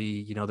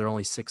obviously, they're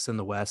only 6th in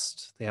the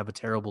West. They have a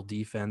terrible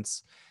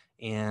defense.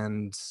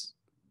 And,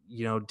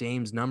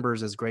 Dame's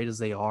numbers, as great as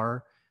they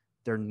are,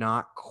 they're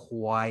not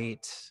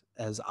quite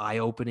as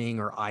eye-opening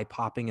or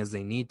eye-popping as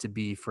they need to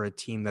be for a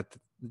team that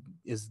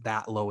is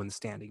that low in the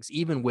standings,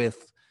 even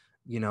with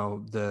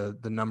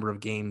the number of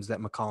games that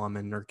McCollum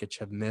and Nurkic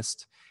have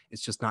missed.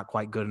 It's just not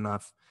quite good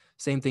enough.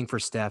 Same thing for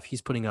Steph.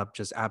 He's putting up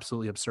just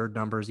absolutely absurd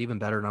numbers, even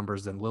better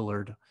numbers than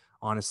Lillard,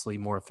 honestly,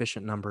 more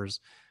efficient numbers.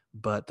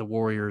 But the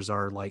Warriors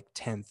are like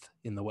 10th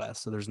in the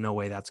West. So there's no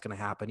way that's going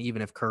to happen,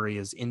 even if Curry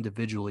is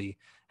individually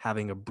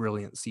having a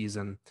brilliant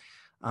season.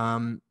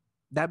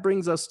 That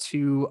brings us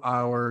to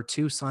our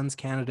 2 Suns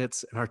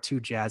candidates and our 2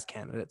 Jazz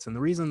candidates. And the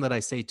reason that I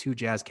say 2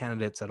 Jazz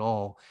candidates at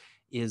all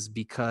is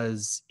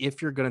because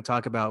if you're going to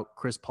talk about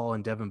Chris Paul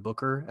and Devin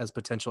Booker as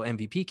potential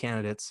MVP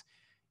candidates,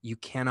 you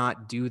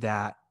cannot do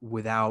that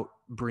without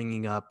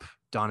bringing up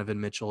Donovan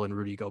Mitchell and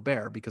Rudy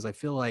Gobert, because I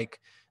feel like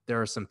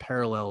there are some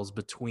parallels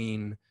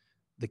between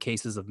the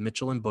cases of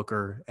Mitchell and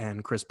Booker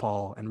and Chris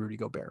Paul and Rudy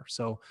Gobert.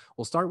 So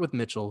we'll start with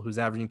Mitchell, who's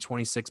averaging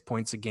 26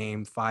 points a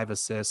game, 5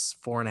 assists,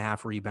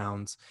 4.5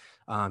 rebounds.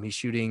 He's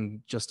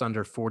shooting just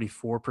under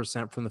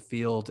 44% from the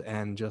field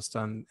and just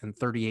on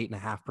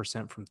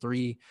 38.5% from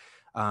 3.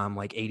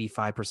 Like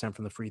 85%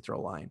 from the free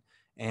throw line.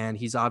 And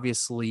he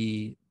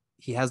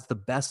has the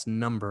best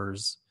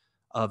numbers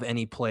of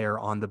any player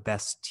on the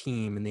best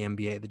team in the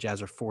NBA. The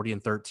Jazz are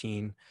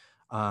 40-13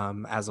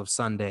 as of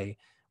Sunday,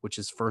 which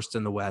is 1st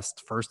in the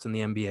West, 1st in the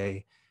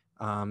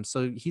NBA.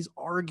 So he's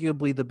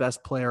arguably the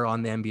best player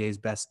on the NBA's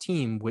best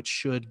team, which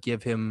should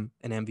give him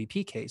an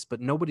MVP case.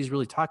 But nobody's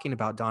really talking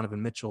about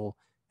Donovan Mitchell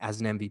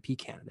as an MVP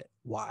candidate.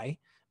 Why?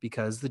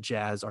 Because the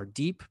Jazz are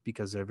deep,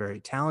 because they're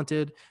very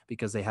talented,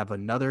 because they have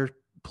another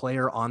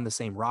player on the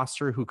same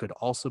roster who could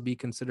also be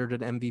considered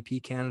an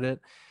MVP candidate.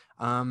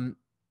 And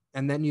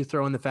then you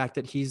throw in the fact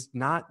that he's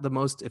not the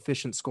most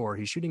efficient scorer.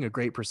 He's shooting a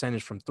great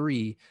percentage from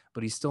 3,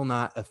 but he's still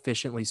not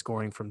efficiently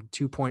scoring from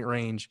 2-point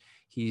range.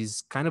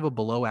 He's kind of a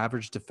below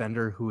average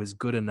defender who is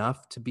good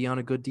enough to be on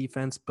a good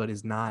defense, but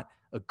is not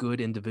a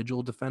good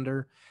individual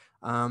defender.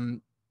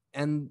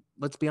 And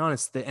let's be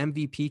honest, the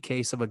MVP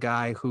case of a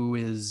guy who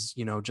is,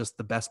 just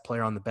the best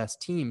player on the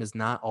best team is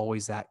not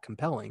always that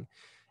compelling.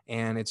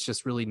 And it's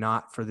just really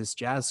not for this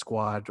Jazz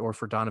squad or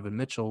for Donovan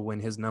Mitchell when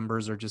his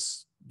numbers are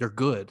they're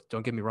good.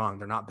 Don't get me wrong.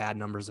 They're not bad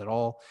numbers at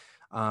all.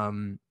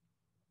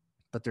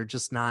 But they're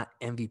just not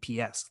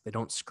MVP-esque. They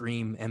don't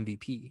scream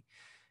MVP.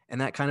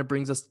 And that kind of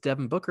brings us to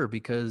Devin Booker,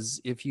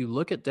 because if you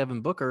look at Devin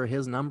Booker,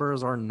 his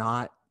numbers are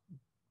not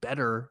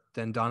better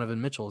than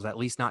Donovan Mitchell's, at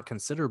least not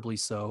considerably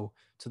so,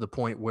 to the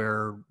point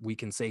where we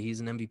can say he's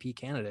an MVP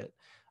candidate.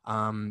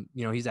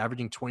 He's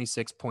averaging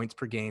 26 points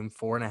per game,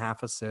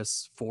 4.5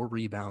 assists, 4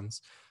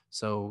 rebounds.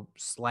 So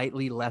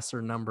slightly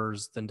lesser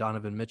numbers than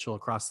Donovan Mitchell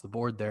across the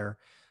board there.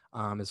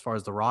 As far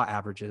as the raw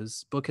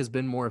averages, Book has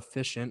been more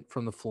efficient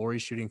from the floor.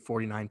 He's shooting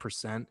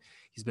 49%.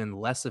 He's been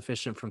less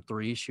efficient from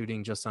 3,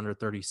 shooting just under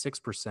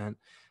 36%.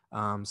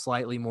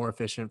 Slightly more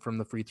efficient from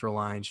the free throw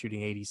line,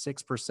 shooting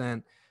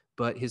 86%.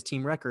 But his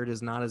team record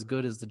is not as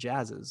good as the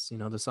Jazz's.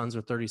 The Suns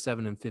are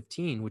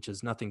 37-15, which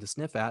is nothing to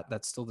sniff at.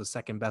 That's still the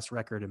second best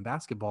record in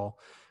basketball.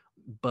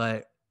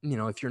 But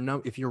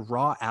if your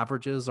raw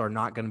averages are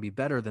not going to be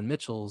better than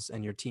Mitchell's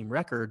and your team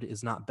record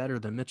is not better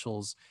than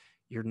Mitchell's,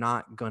 you're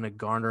not going to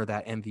garner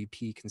that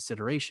MVP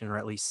consideration, or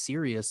at least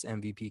serious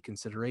MVP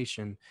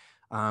consideration,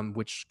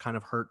 which kind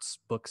of hurts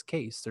Book's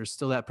case. There's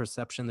still that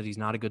perception that he's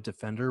not a good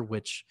defender,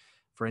 which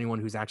for anyone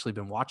who's actually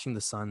been watching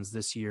the Suns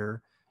this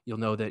year, you'll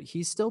know that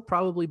he's still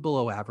probably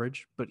below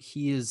average, but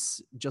he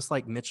is, just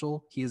like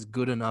Mitchell, he is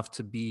good enough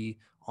to be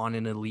on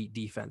an elite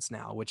defense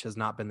now, which has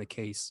not been the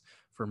case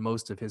for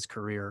most of his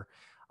career.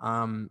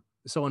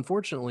 So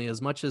unfortunately, as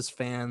much as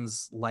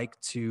fans like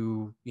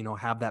to,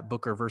 have that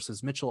Booker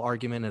versus Mitchell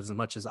argument, as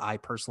much as I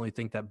personally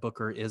think that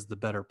Booker is the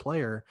better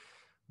player,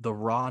 the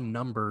raw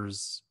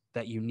numbers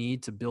that you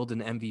need to build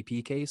an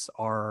MVP case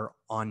are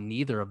on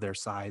neither of their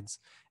sides.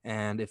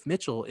 And if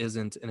Mitchell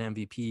isn't an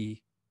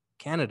MVP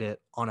candidate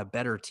on a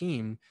better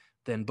team,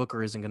 then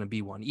Booker isn't going to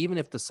be one, even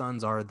if the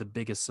Suns are the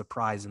biggest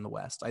surprise in the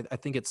West. I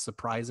think it's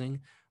surprising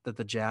that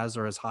the Jazz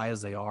are as high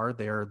as they are.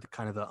 They're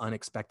kind of the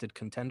unexpected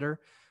contender.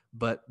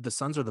 But the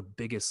Suns are the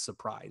biggest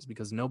surprise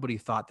because nobody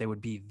thought they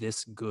would be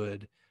this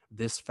good,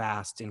 this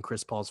fast in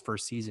Chris Paul's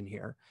first season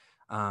here.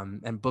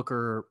 And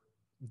Booker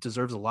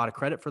deserves a lot of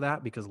credit for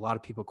that because a lot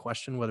of people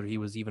question whether he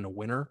was even a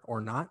winner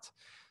or not.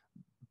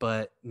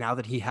 But now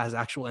that he has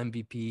actual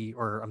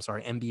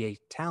NBA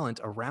talent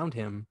around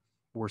him,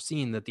 we're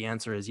seeing that the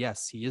answer is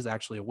yes, he is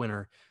actually a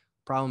winner.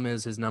 Problem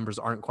is his numbers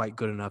aren't quite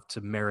good enough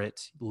to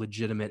merit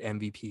legitimate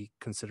MVP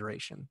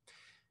consideration.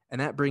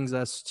 And that brings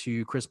us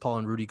to Chris Paul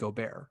and Rudy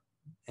Gobert.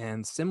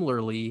 And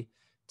similarly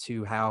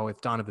to how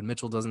if Donovan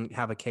Mitchell doesn't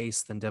have a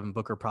case, then Devin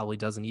Booker probably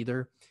doesn't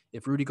either.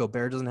 If Rudy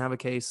Gobert doesn't have a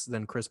case,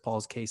 then Chris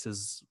Paul's case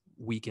is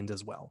weakened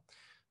as well.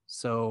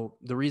 So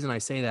the reason I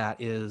say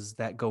that is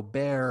that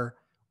Gobert,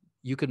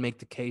 you could make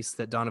the case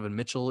that Donovan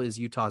Mitchell is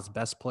Utah's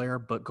best player,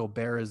 but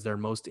Gobert is their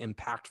most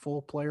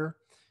impactful player,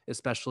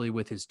 especially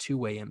with his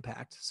two-way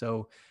impact.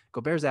 So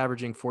Gobert's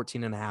averaging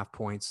 14.5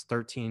 points,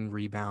 13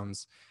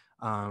 rebounds.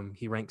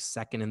 He ranks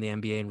second in the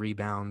NBA in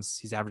rebounds.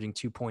 He's averaging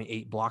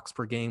 2.8 blocks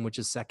per game, which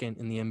is second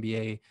in the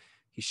NBA.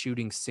 He's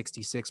shooting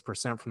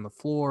 66% from the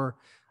floor.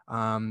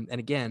 And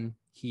again,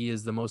 he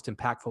is the most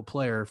impactful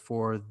player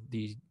for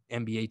the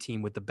NBA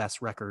team with the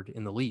best record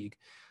in the league.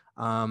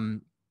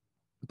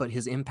 But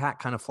his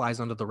impact kind of flies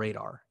under the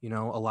radar. A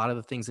lot of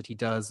the things that he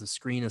does, the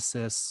screen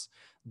assists,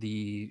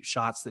 the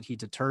shots that he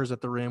deters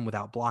at the rim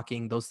without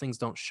blocking, those things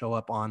don't show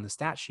up on the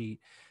stat sheet.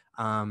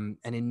 And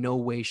in no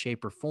way,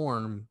 shape, or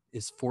form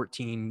is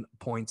 14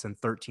 points and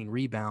 13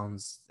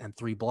 rebounds and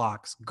 3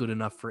 blocks good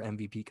enough for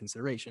MVP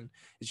consideration.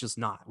 It's just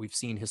not. We've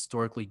seen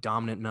historically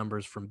dominant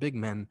numbers from big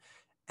men,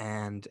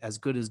 and as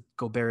good as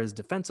Gobert is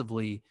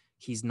defensively,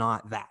 he's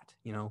not that.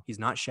 He's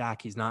not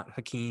Shaq, he's not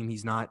Hakeem,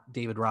 he's not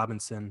David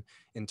Robinson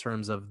in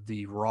terms of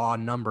the raw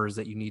numbers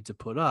that you need to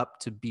put up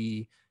to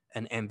be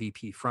an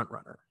MVP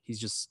frontrunner. He's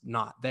just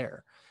not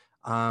there.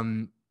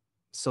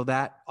 So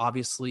that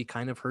obviously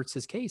kind of hurts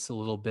his case a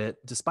little bit.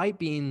 Despite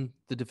being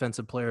the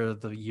defensive player of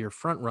the year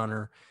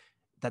frontrunner,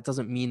 that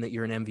doesn't mean that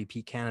you're an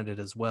MVP candidate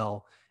as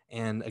well.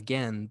 And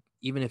again,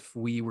 even if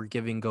we were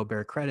giving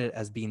Gobert credit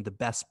as being the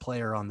best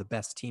player on the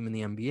best team in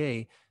the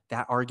NBA,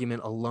 that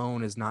argument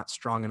alone is not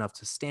strong enough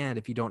to stand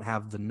if you don't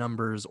have the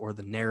numbers or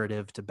the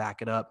narrative to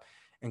back it up.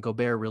 And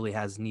Gobert really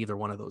has neither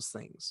one of those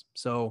things.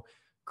 So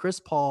Chris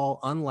Paul,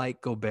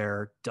 unlike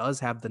Gobert, does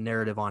have the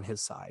narrative on his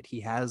side.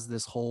 He has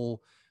this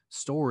whole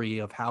story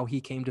of how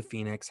he came to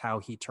Phoenix, how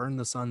he turned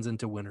the Suns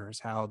into winners,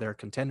 how they're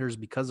contenders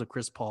because of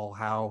Chris Paul,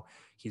 how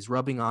he's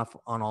rubbing off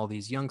on all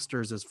these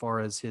youngsters as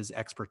far as his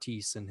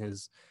expertise and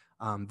his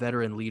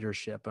veteran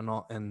leadership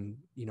and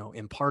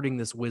imparting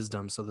this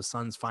wisdom so the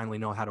Suns finally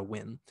know how to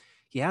win.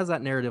 He has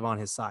that narrative on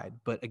his side,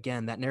 but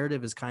again, that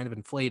narrative is kind of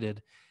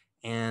inflated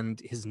and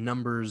his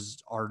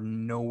numbers are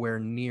nowhere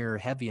near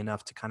heavy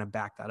enough to kind of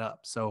back that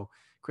up. So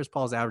Chris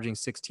Paul is averaging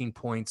 16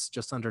 points,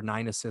 just under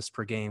 9 assists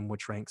per game,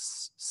 which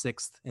ranks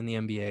 6th in the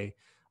NBA,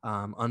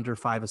 under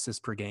 5 assists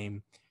per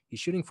game. He's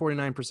shooting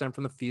 49%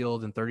 from the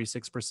field and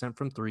 36%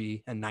 from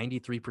three and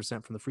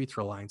 93% from the free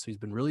throw line. So he's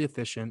been really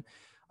efficient.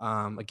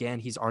 Again,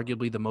 he's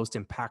arguably the most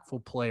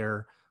impactful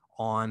player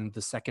on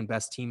the second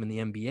best team in the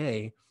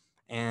NBA.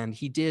 And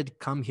he did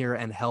come here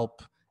and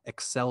help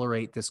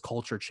accelerate this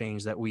culture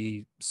change that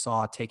we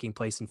saw taking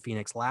place in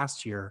Phoenix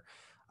last year.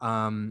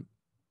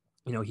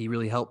 He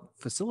really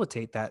helped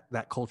facilitate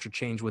that culture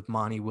change with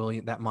Monty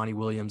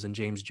Williams and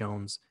James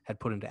Jones had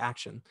put into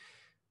action.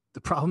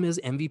 The problem is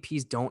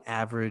MVPs don't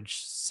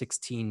average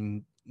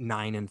 16,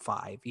 9, and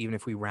 5, even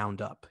if we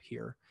round up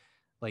here.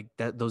 Like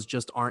that, those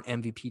just aren't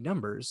MVP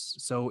numbers.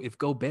 So if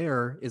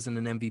Gobert isn't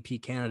an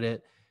MVP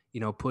candidate,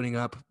 putting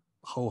up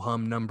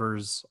ho-hum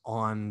numbers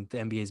on the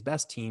NBA's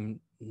best team,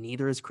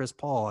 neither is Chris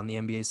Paul on the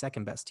NBA's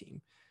second best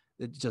team.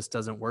 It just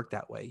doesn't work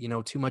that way.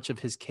 Too much of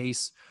his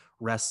case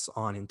rests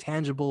on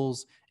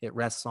intangibles. It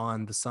rests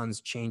on the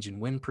Suns' change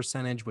in win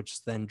percentage,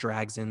 which then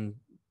drags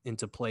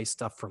into play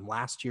stuff from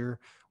last year,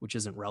 which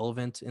isn't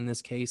relevant in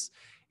this case.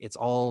 It's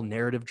all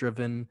narrative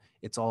driven.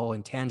 It's all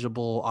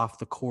intangible off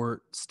the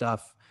court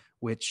stuff,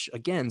 which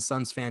again,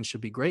 Suns fans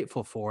should be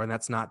grateful for. And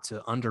that's not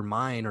to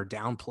undermine or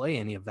downplay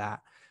any of that,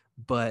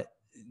 but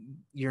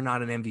you're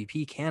not an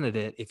MVP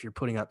candidate if you're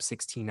putting up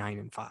 16, 9,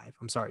 and 5.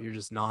 I'm sorry, you're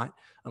just not,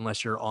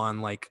 unless you're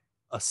on like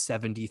a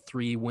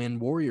 73 win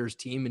Warriors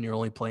team and you're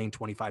only playing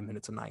 25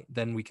 minutes a night.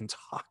 Then we can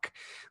talk.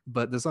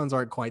 But the Suns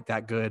aren't quite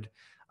that good.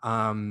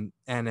 And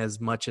as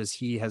much as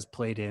he has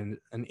played in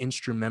an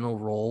instrumental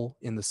role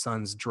in the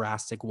Suns'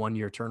 drastic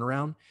 1-year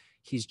turnaround,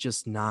 he's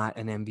just not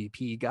an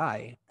MVP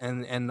guy.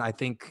 And I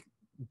think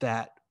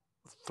that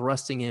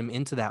thrusting him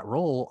into that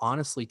role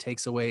honestly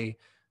takes away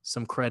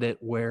some credit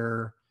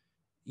where,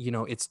 you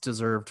know, it's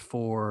deserved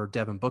for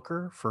Devin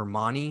Booker, for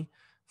Monty,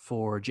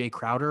 for Jay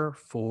Crowder,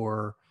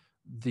 for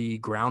the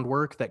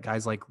groundwork that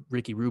guys like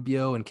Ricky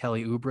Rubio and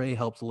Kelly Oubre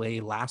helped lay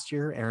last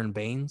year, Aaron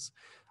Baines,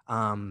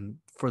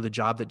 for the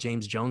job that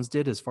James Jones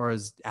did as far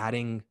as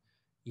adding,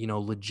 you know,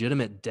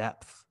 legitimate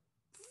depth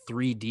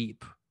 3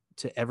 deep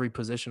to every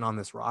position on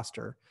this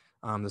roster.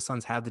 The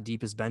Suns have the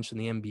deepest bench in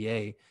the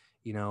NBA.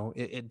 You know,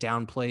 it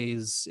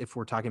downplays if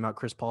we're talking about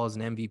Chris Paul as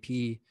an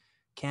MVP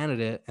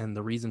candidate, and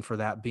the reason for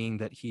that being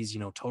that he's, you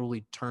know,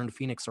 totally turned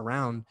Phoenix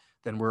around,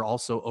 then we're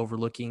also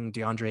overlooking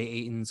DeAndre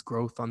Ayton's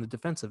growth on the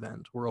defensive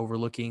end. We're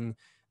overlooking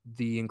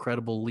the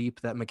incredible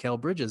leap that Mikal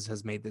Bridges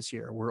has made this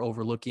year. We're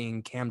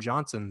overlooking Cam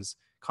Johnson's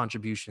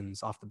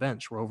contributions off the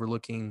bench. We're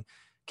overlooking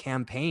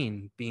Cam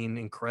Payne being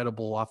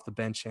incredible off the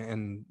bench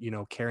and, you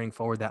know, carrying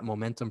forward that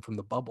momentum from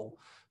the bubble.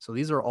 So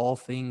these are all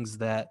things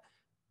that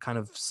kind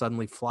of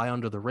suddenly fly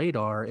under the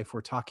radar if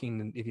we're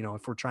talking, you know,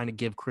 if we're trying to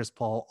give Chris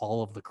Paul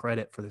all of the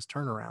credit for this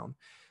turnaround.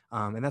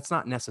 And that's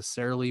not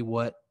necessarily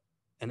what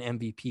an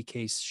MVP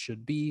case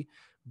should be,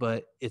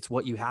 but it's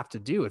what you have to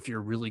do. If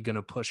you're really going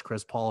to push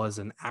Chris Paul as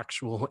an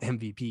actual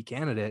MVP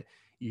candidate,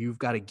 you've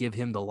got to give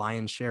him the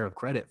lion's share of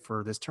credit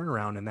for this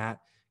turnaround. And that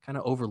kind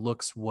of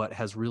overlooks what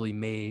has really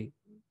made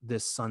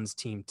this Suns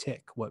team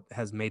tick, what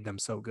has made them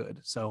so good.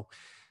 So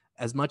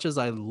as much as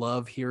I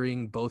love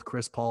hearing both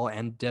Chris Paul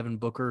and Devin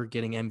Booker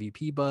getting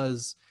MVP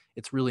buzz,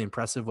 it's really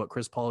impressive what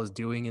Chris Paul is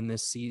doing in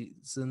this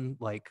season.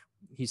 Like,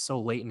 he's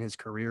so late in his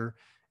career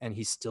and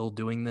he's still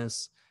doing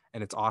this.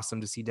 And it's awesome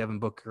to see Devin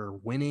Booker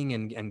winning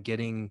and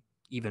getting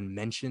even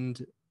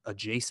mentioned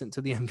adjacent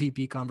to the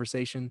MVP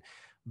conversation.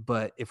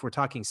 But if we're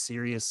talking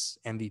serious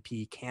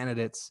MVP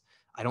candidates,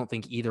 I don't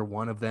think either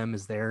one of them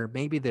is there.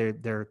 Maybe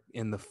they're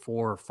in the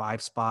 4 or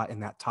 5 spot in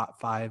that top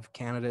 5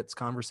 candidates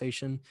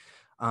conversation.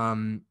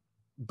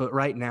 But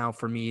right now,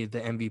 for me, the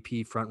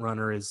MVP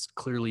frontrunner is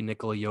clearly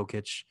Nikola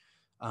Jokic.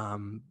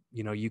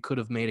 You know, you could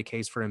have made a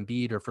case for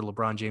Embiid or for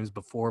LeBron James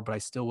before, but I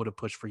still would have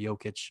pushed for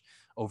Jokic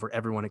over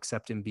everyone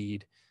except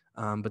Embiid.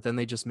 But then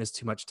they just missed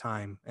too much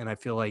time. And I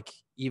feel like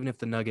even if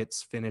the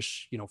Nuggets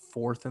finish, you know,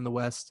 4th in the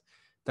West,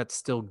 that's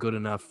still good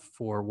enough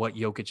for what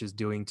Jokic is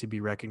doing to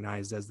be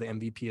recognized as the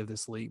MVP of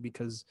this league,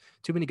 because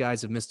too many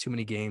guys have missed too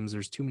many games.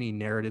 There's too many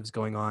narratives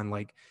going on.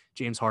 Like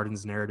James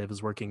Harden's narrative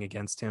is working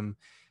against him.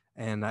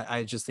 And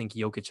I just think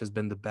Jokic has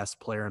been the best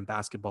player in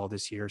basketball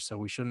this year, so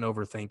we shouldn't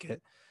overthink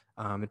it.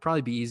 It'd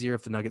probably be easier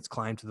if the Nuggets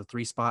climbed to the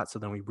 3 spot, so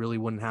then we really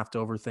wouldn't have to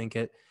overthink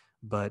it.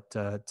 But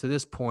to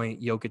this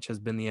point, Jokic has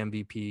been the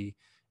MVP,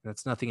 and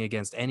that's nothing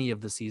against any of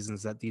the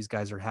seasons that these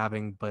guys are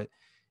having, but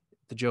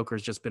the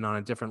Joker's just been on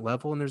a different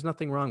level, and there's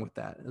nothing wrong with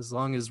that. As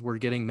long as we're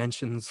getting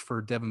mentions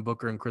for Devin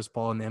Booker and Chris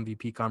Paul in the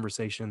MVP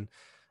conversation,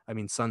 I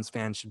mean, Suns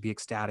fans should be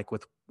ecstatic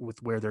with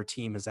where their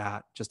team is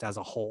at just as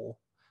a whole.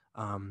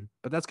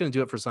 But that's going to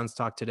do it for Suns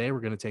Talk today. We're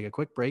going to take a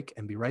quick break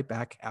and be right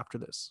back after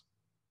this.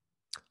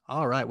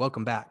 All right,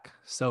 welcome back.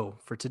 So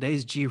for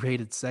today's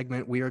G-rated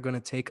segment, we are going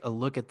to take a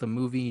look at the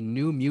movie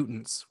New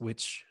Mutants,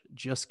 which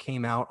just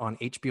came out on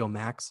HBO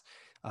Max.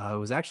 It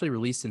was actually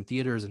released in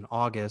theaters in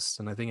August,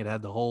 and I think it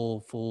had the whole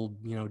full,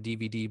 you know,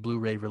 DVD,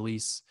 Blu-ray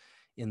release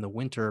in the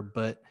winter.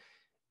 But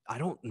I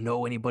don't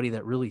know anybody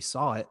that really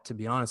saw it, to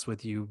be honest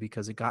with you,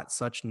 because it got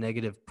such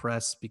negative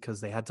press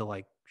because they had to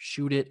like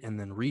shoot it and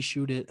then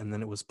reshoot it, and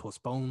then it was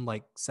postponed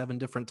like 7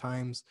 different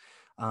times.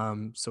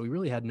 So we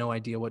really had no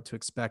idea what to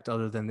expect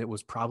other than it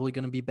was probably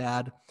going to be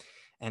bad.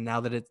 And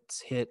now that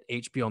it's hit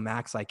HBO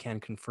Max, I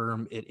can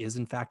confirm it is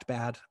in fact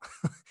bad.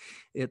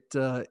 It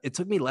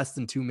took me less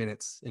than 2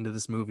 minutes into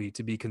this movie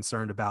to be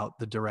concerned about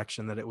the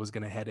direction that it was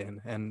going to head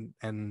in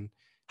and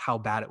how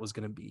bad it was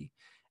going to be.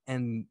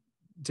 And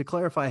to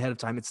clarify ahead of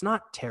time, it's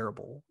not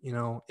terrible. You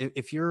know,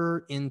 if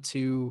you're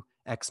into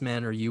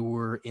X-Men or you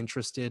were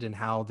interested in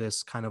how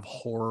this kind of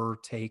horror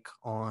take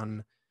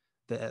on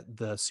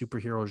the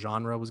superhero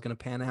genre was going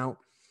to pan out,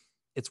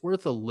 it's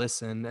worth a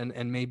listen,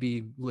 and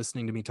maybe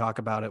listening to me talk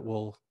about it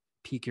will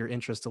pique your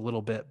interest a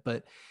little bit.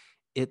 But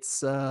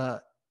it's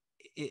a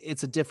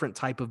different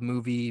type of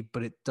movie,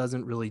 but it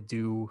doesn't really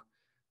do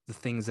the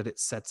things that it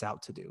sets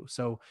out to do.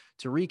 So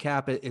to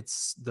recap it,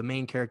 it's the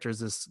main character is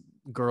this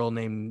girl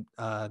named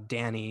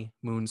Danny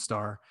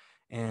Moonstar,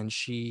 and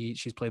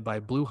she's played by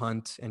Blue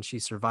Hunt, and she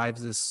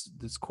survives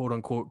this quote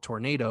unquote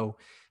tornado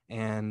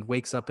and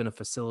wakes up in a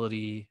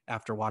facility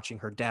after watching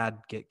her dad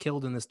get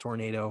killed in this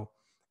tornado.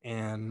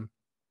 And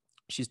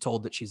she's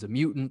told that she's a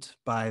mutant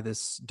by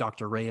this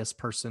Dr. Reyes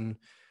person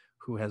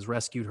who has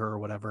rescued her or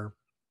whatever.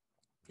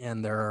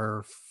 And there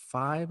are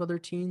four other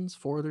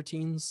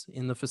teens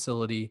in the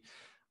facility.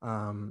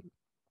 Um,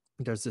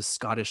 there's this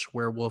Scottish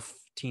werewolf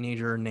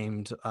teenager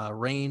named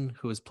Rain,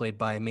 who is played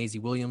by Maisie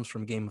Williams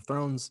from Game of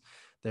Thrones.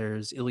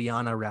 There's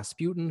Ileana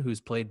Rasputin,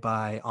 who's played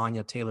by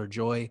Anya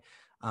Taylor-Joy.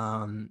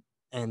 And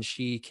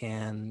she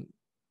can,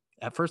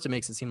 at first it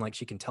makes it seem like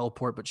she can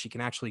teleport, but she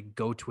can actually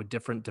go to a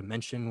different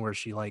dimension where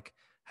she like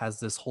has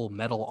this whole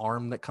metal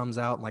arm that comes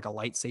out and like a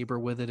lightsaber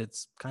with it.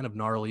 It's kind of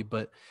gnarly,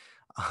 but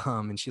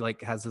and she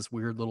like has this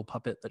weird little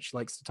puppet that she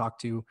likes to talk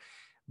to.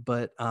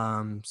 But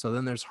so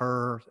then there's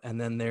her, and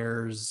then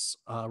there's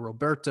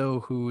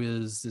Roberto, who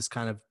is this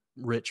kind of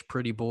rich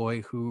pretty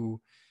boy who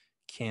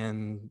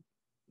can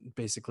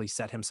basically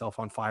set himself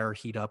on fire,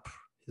 heat up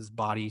his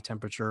body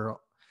temperature.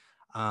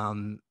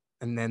 And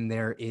then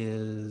there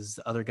is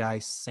the other guy,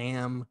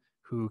 Sam,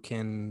 who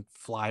can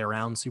fly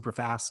around super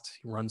fast,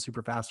 run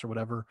super fast or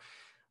whatever.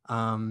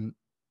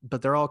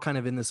 But they're all kind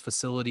of in this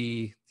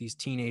facility, these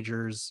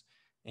teenagers,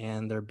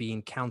 and they're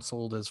being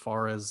counseled as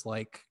far as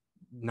like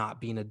not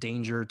being a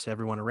danger to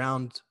everyone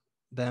around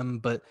them.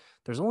 But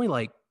there's only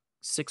like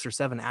 6 or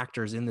 7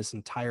 actors in this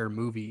entire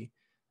movie,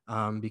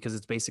 because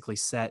it's basically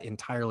set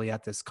entirely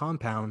at this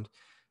compound.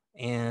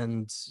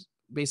 And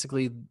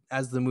basically,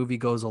 as the movie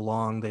goes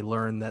along, they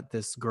learn that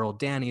this girl,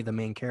 Danny, the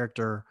main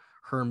character,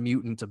 her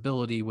mutant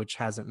ability, which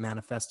hasn't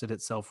manifested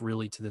itself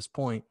really to this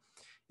point,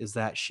 is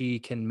that she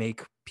can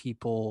make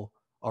people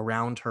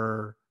around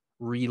her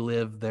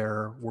relive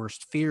their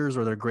worst fears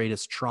or their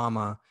greatest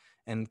trauma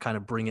and kind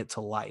of bring it to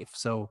life.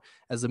 So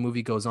as the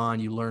movie goes on,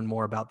 you learn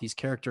more about these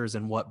characters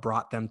and what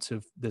brought them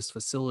to this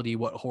facility,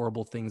 what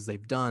horrible things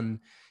they've done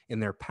in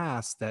their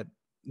past that,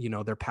 you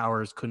know, their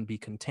powers couldn't be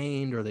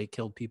contained, or they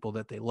killed people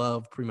that they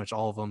love. Pretty much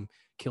all of them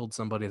killed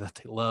somebody that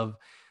they love.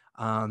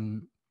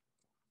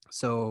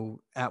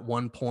 So at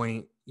one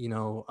point, you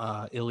know,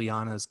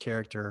 Ileana's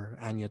character,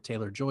 Anya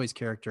Taylor-Joy's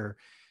character,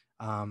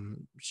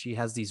 she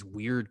has these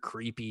weird,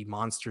 creepy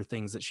monster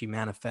things that she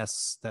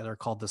manifests that are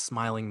called the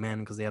Smiling Men,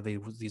 because they have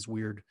these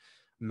weird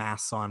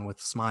masks on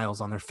with smiles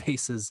on their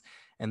faces,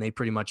 and they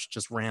pretty much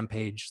just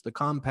rampage the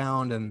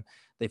compound. And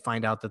they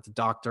find out that the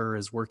doctor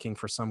is working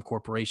for some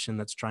corporation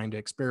that's trying to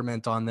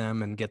experiment on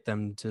them and get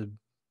them to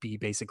be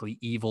basically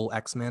evil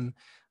X-Men,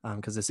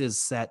 because this is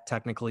set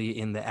technically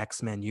in the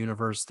X-Men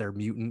universe. They're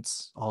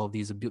mutants. All of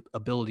these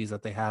abilities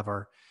that they have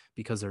are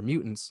because they're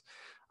mutants.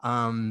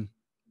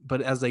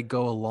 But as they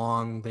go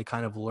along, they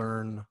kind of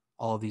learn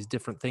all of these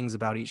different things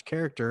about each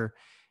character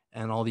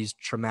and all these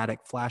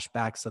traumatic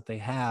flashbacks that they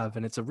have.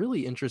 And it's a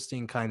really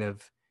interesting kind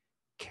of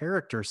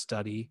character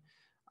study.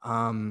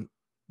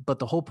 But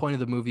the whole point of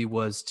the movie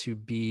was to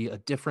be a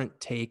different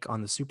take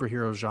on the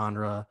superhero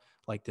genre,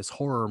 like this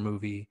horror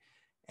movie.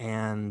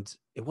 And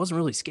it wasn't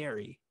really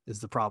scary, is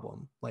the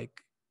problem.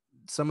 Like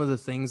some of the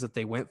things that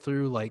they went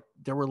through, like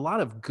there were a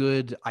lot of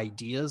good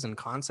ideas and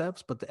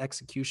concepts, but the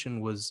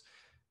execution was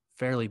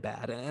fairly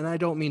bad. And I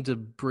don't mean to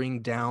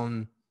bring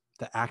down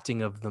the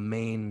acting of the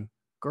main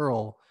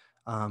girl,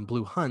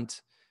 Blue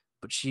Hunt,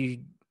 but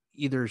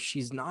either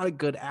she's not a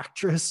good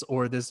actress,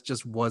 or this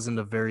just wasn't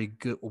a very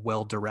good,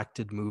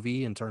 well-directed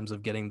movie in terms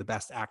of getting the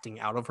best acting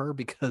out of her,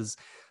 because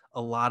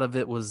a lot of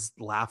it was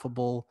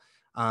laughable.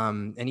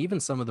 And even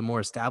some of the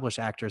more established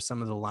actors,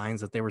 some of the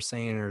lines that they were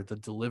saying or the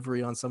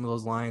delivery on some of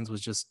those lines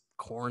was just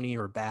corny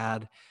or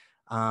bad.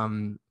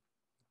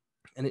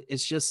 And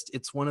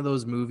it's one of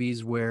those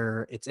movies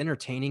where it's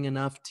entertaining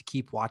enough to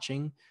keep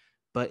watching,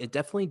 but it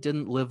definitely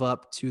didn't live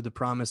up to the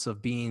promise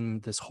of being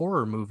this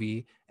horror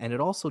movie. And it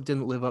also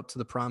didn't live up to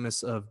the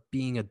promise of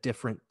being a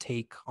different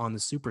take on the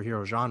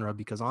superhero genre,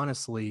 because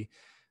honestly,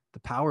 the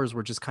powers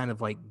were just kind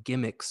of like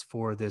gimmicks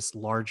for this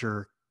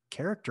larger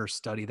character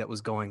study that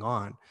was going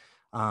on.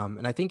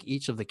 And I think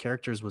each of the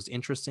characters was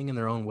interesting in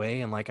their own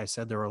way. And like I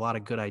said, there were a lot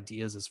of good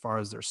ideas as far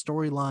as their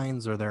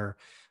storylines or their,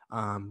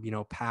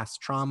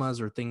 past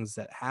traumas or things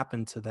that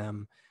happened to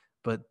them.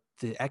 But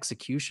the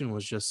execution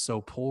was just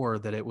so poor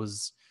that it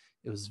was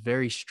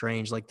very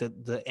strange. Like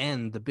the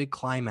end, the big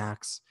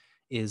climax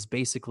is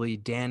basically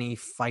Danny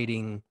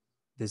fighting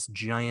this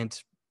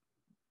giant,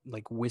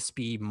 like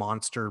wispy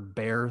monster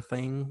bear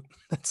thing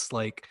that's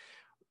like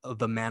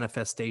the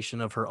manifestation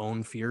of her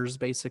own fears,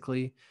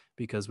 basically.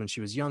 Because when she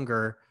was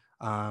younger,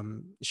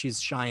 she's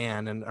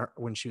Cheyenne, and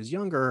when she was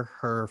younger,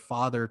 her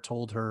father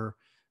told her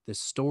this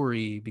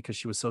story because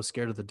she was so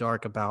scared of the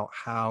dark, about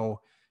how,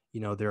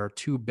 there are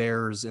 2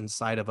 bears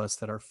inside of us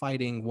that are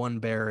fighting. One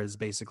bear is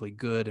basically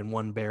good, and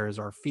one bear is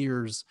our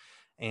fears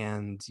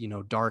and,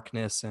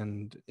 darkness,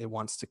 and it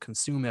wants to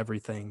consume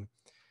everything.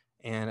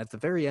 And at the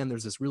very end,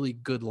 there's this really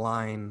good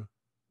line.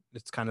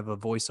 It's kind of a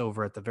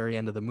voiceover at the very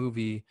end of the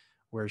movie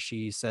where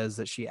she says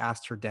that she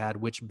asked her dad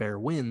which bear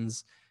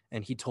wins,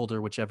 and he told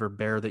her whichever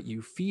bear that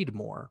you feed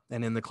more.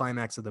 And in the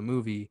climax of the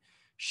movie,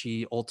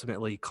 she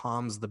ultimately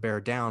calms the bear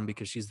down,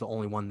 because she's the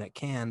only one that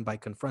can, by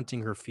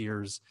confronting her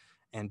fears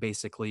and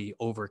basically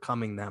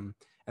overcoming them.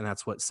 And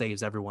that's what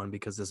saves everyone,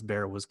 because this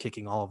bear was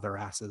kicking all of their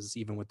asses,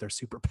 even with their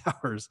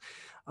superpowers.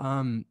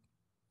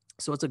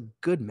 So it's a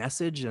good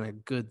message and a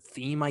good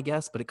theme, I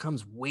guess, but it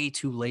comes way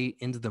too late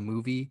into the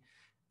movie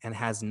and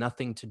has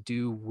nothing to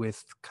do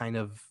with kind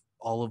of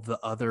all of the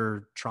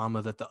other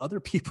trauma that the other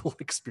people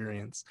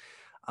experience.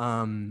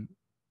 Um,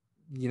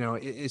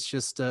 it's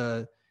just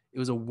it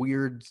was a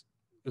weird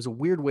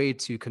way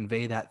to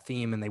convey that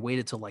theme, and they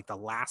waited till like the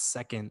last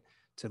second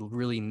to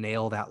really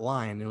nail that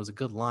line. It was a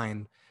good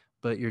line,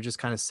 but you're just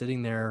kind of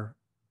sitting there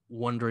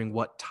wondering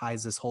what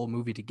ties this whole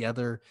movie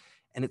together.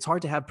 And it's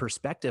hard to have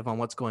perspective on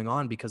what's going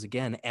on because,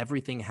 again,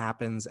 everything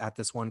happens at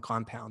this one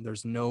compound.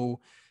 There's no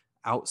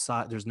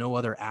there's no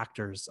other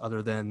actors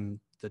other than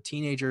the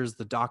teenagers,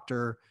 the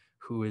doctor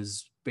who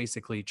is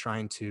basically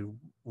trying to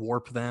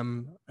warp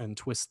them and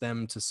twist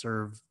them to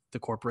serve the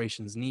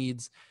corporation's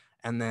needs,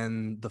 and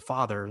then the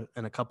father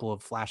and a couple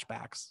of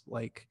flashbacks,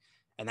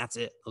 and that's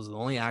it. Those are the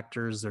only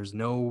actors. There's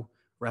no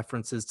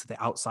references to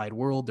the outside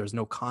world. There's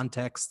no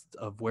context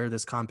of where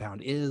this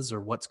compound is or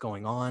what's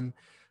going on.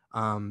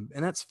 And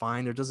that's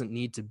fine. There doesn't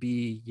need to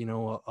be,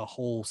 a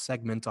whole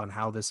segment on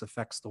how this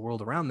affects the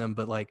world around them,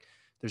 but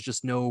there's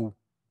just no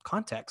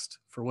context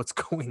for what's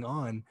going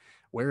on,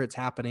 where it's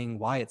happening,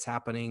 why it's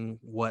happening,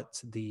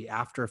 what the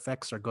after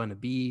effects are going to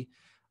be.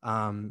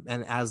 And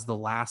as the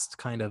last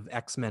kind of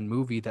X-Men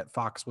movie that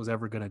Fox was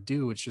ever going to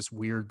do, it's just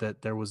weird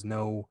that there was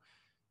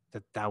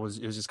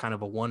it was just kind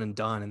of a one and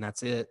done, and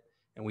that's it.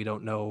 And we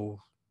don't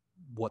know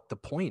what the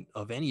point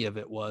of any of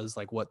it was,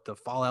 like what the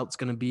fallout's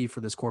going to be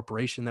for this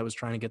corporation that was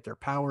trying to get their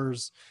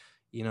powers,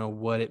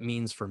 what it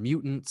means for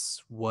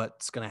mutants,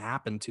 what's going to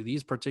happen to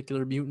these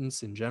particular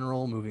mutants in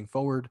general moving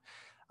forward.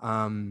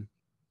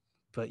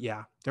 But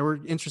yeah, there were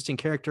interesting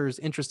characters,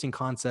 interesting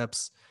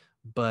concepts,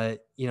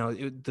 but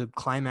the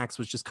climax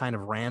was just kind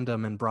of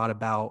random and brought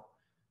about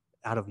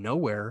out of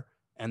nowhere.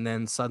 And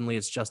then suddenly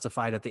it's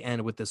justified at the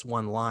end with this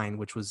one line,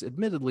 which was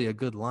admittedly a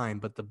good line,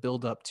 but the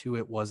build up to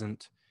it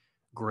wasn't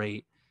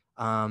great.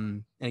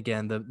 And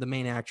again, the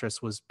main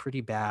actress was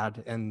pretty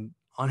bad. And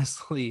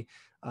honestly,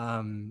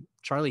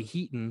 Charlie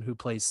Heaton, who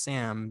plays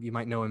Sam, you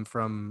might know him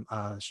from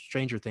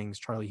Stranger Things,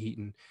 Charlie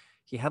Heaton.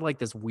 He had like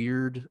this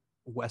weird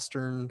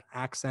Western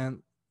accent,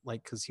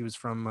 because he was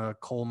from a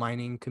coal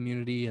mining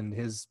community, and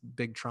his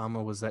big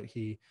trauma was that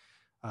he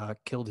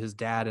killed his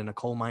dad in a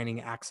coal mining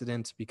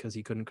accident because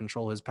he couldn't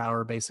control his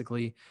power,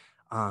 basically.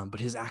 But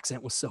his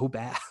accent was so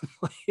bad,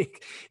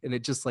 and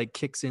it just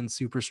kicks in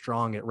super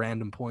strong at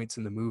random points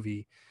in the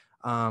movie.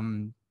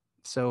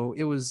 So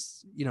it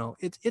was,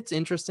 it's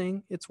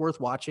interesting. It's worth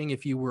watching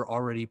if you were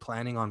already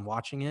planning on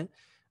watching it.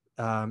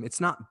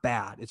 It's not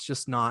bad. It's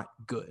just not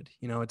good.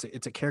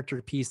 It's a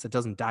character piece that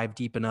doesn't dive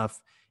deep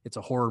enough. It's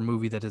a horror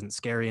movie that isn't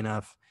scary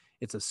enough.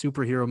 It's a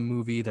superhero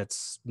movie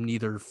that's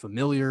neither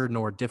familiar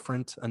nor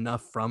different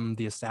enough from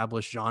the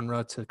established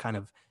genre to kind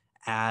of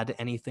add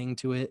anything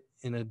to it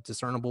in a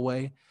discernible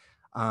way.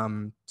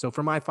 So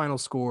for my final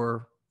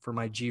score, for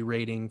my G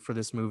rating for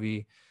this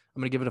movie,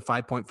 I'm going to give it a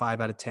 5.5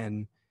 out of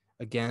 10.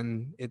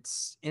 Again,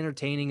 it's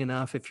entertaining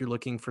enough if you're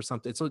looking for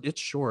something.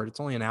 It's short. It's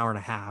only an hour and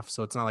a half,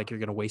 so it's not like you're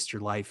going to waste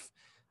your life,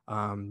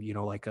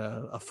 like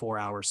a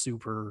 4-hour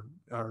Super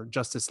or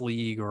Justice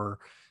League or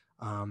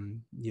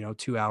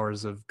 2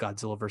 hours of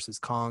Godzilla versus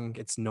Kong.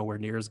 It's nowhere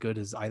near as good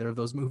as either of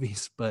those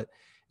movies, but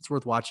it's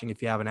worth watching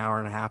if you have an hour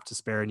and a half to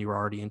spare and you were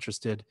already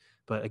interested.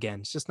 But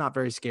again, it's just not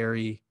very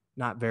scary,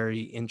 not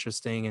very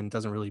interesting, and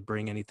doesn't really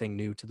bring anything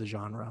new to the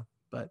genre.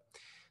 But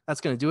that's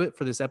going to do it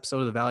for this episode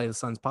of the Valley of the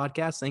Suns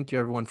podcast. Thank you,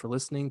 everyone, for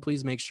listening.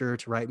 Please make sure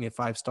to write me a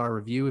 5-star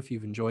review if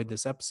you've enjoyed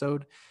this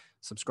episode.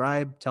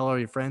 Subscribe, tell all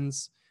your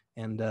friends.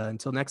 And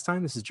until next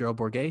time, this is Gerald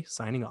Bourguet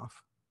signing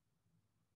off.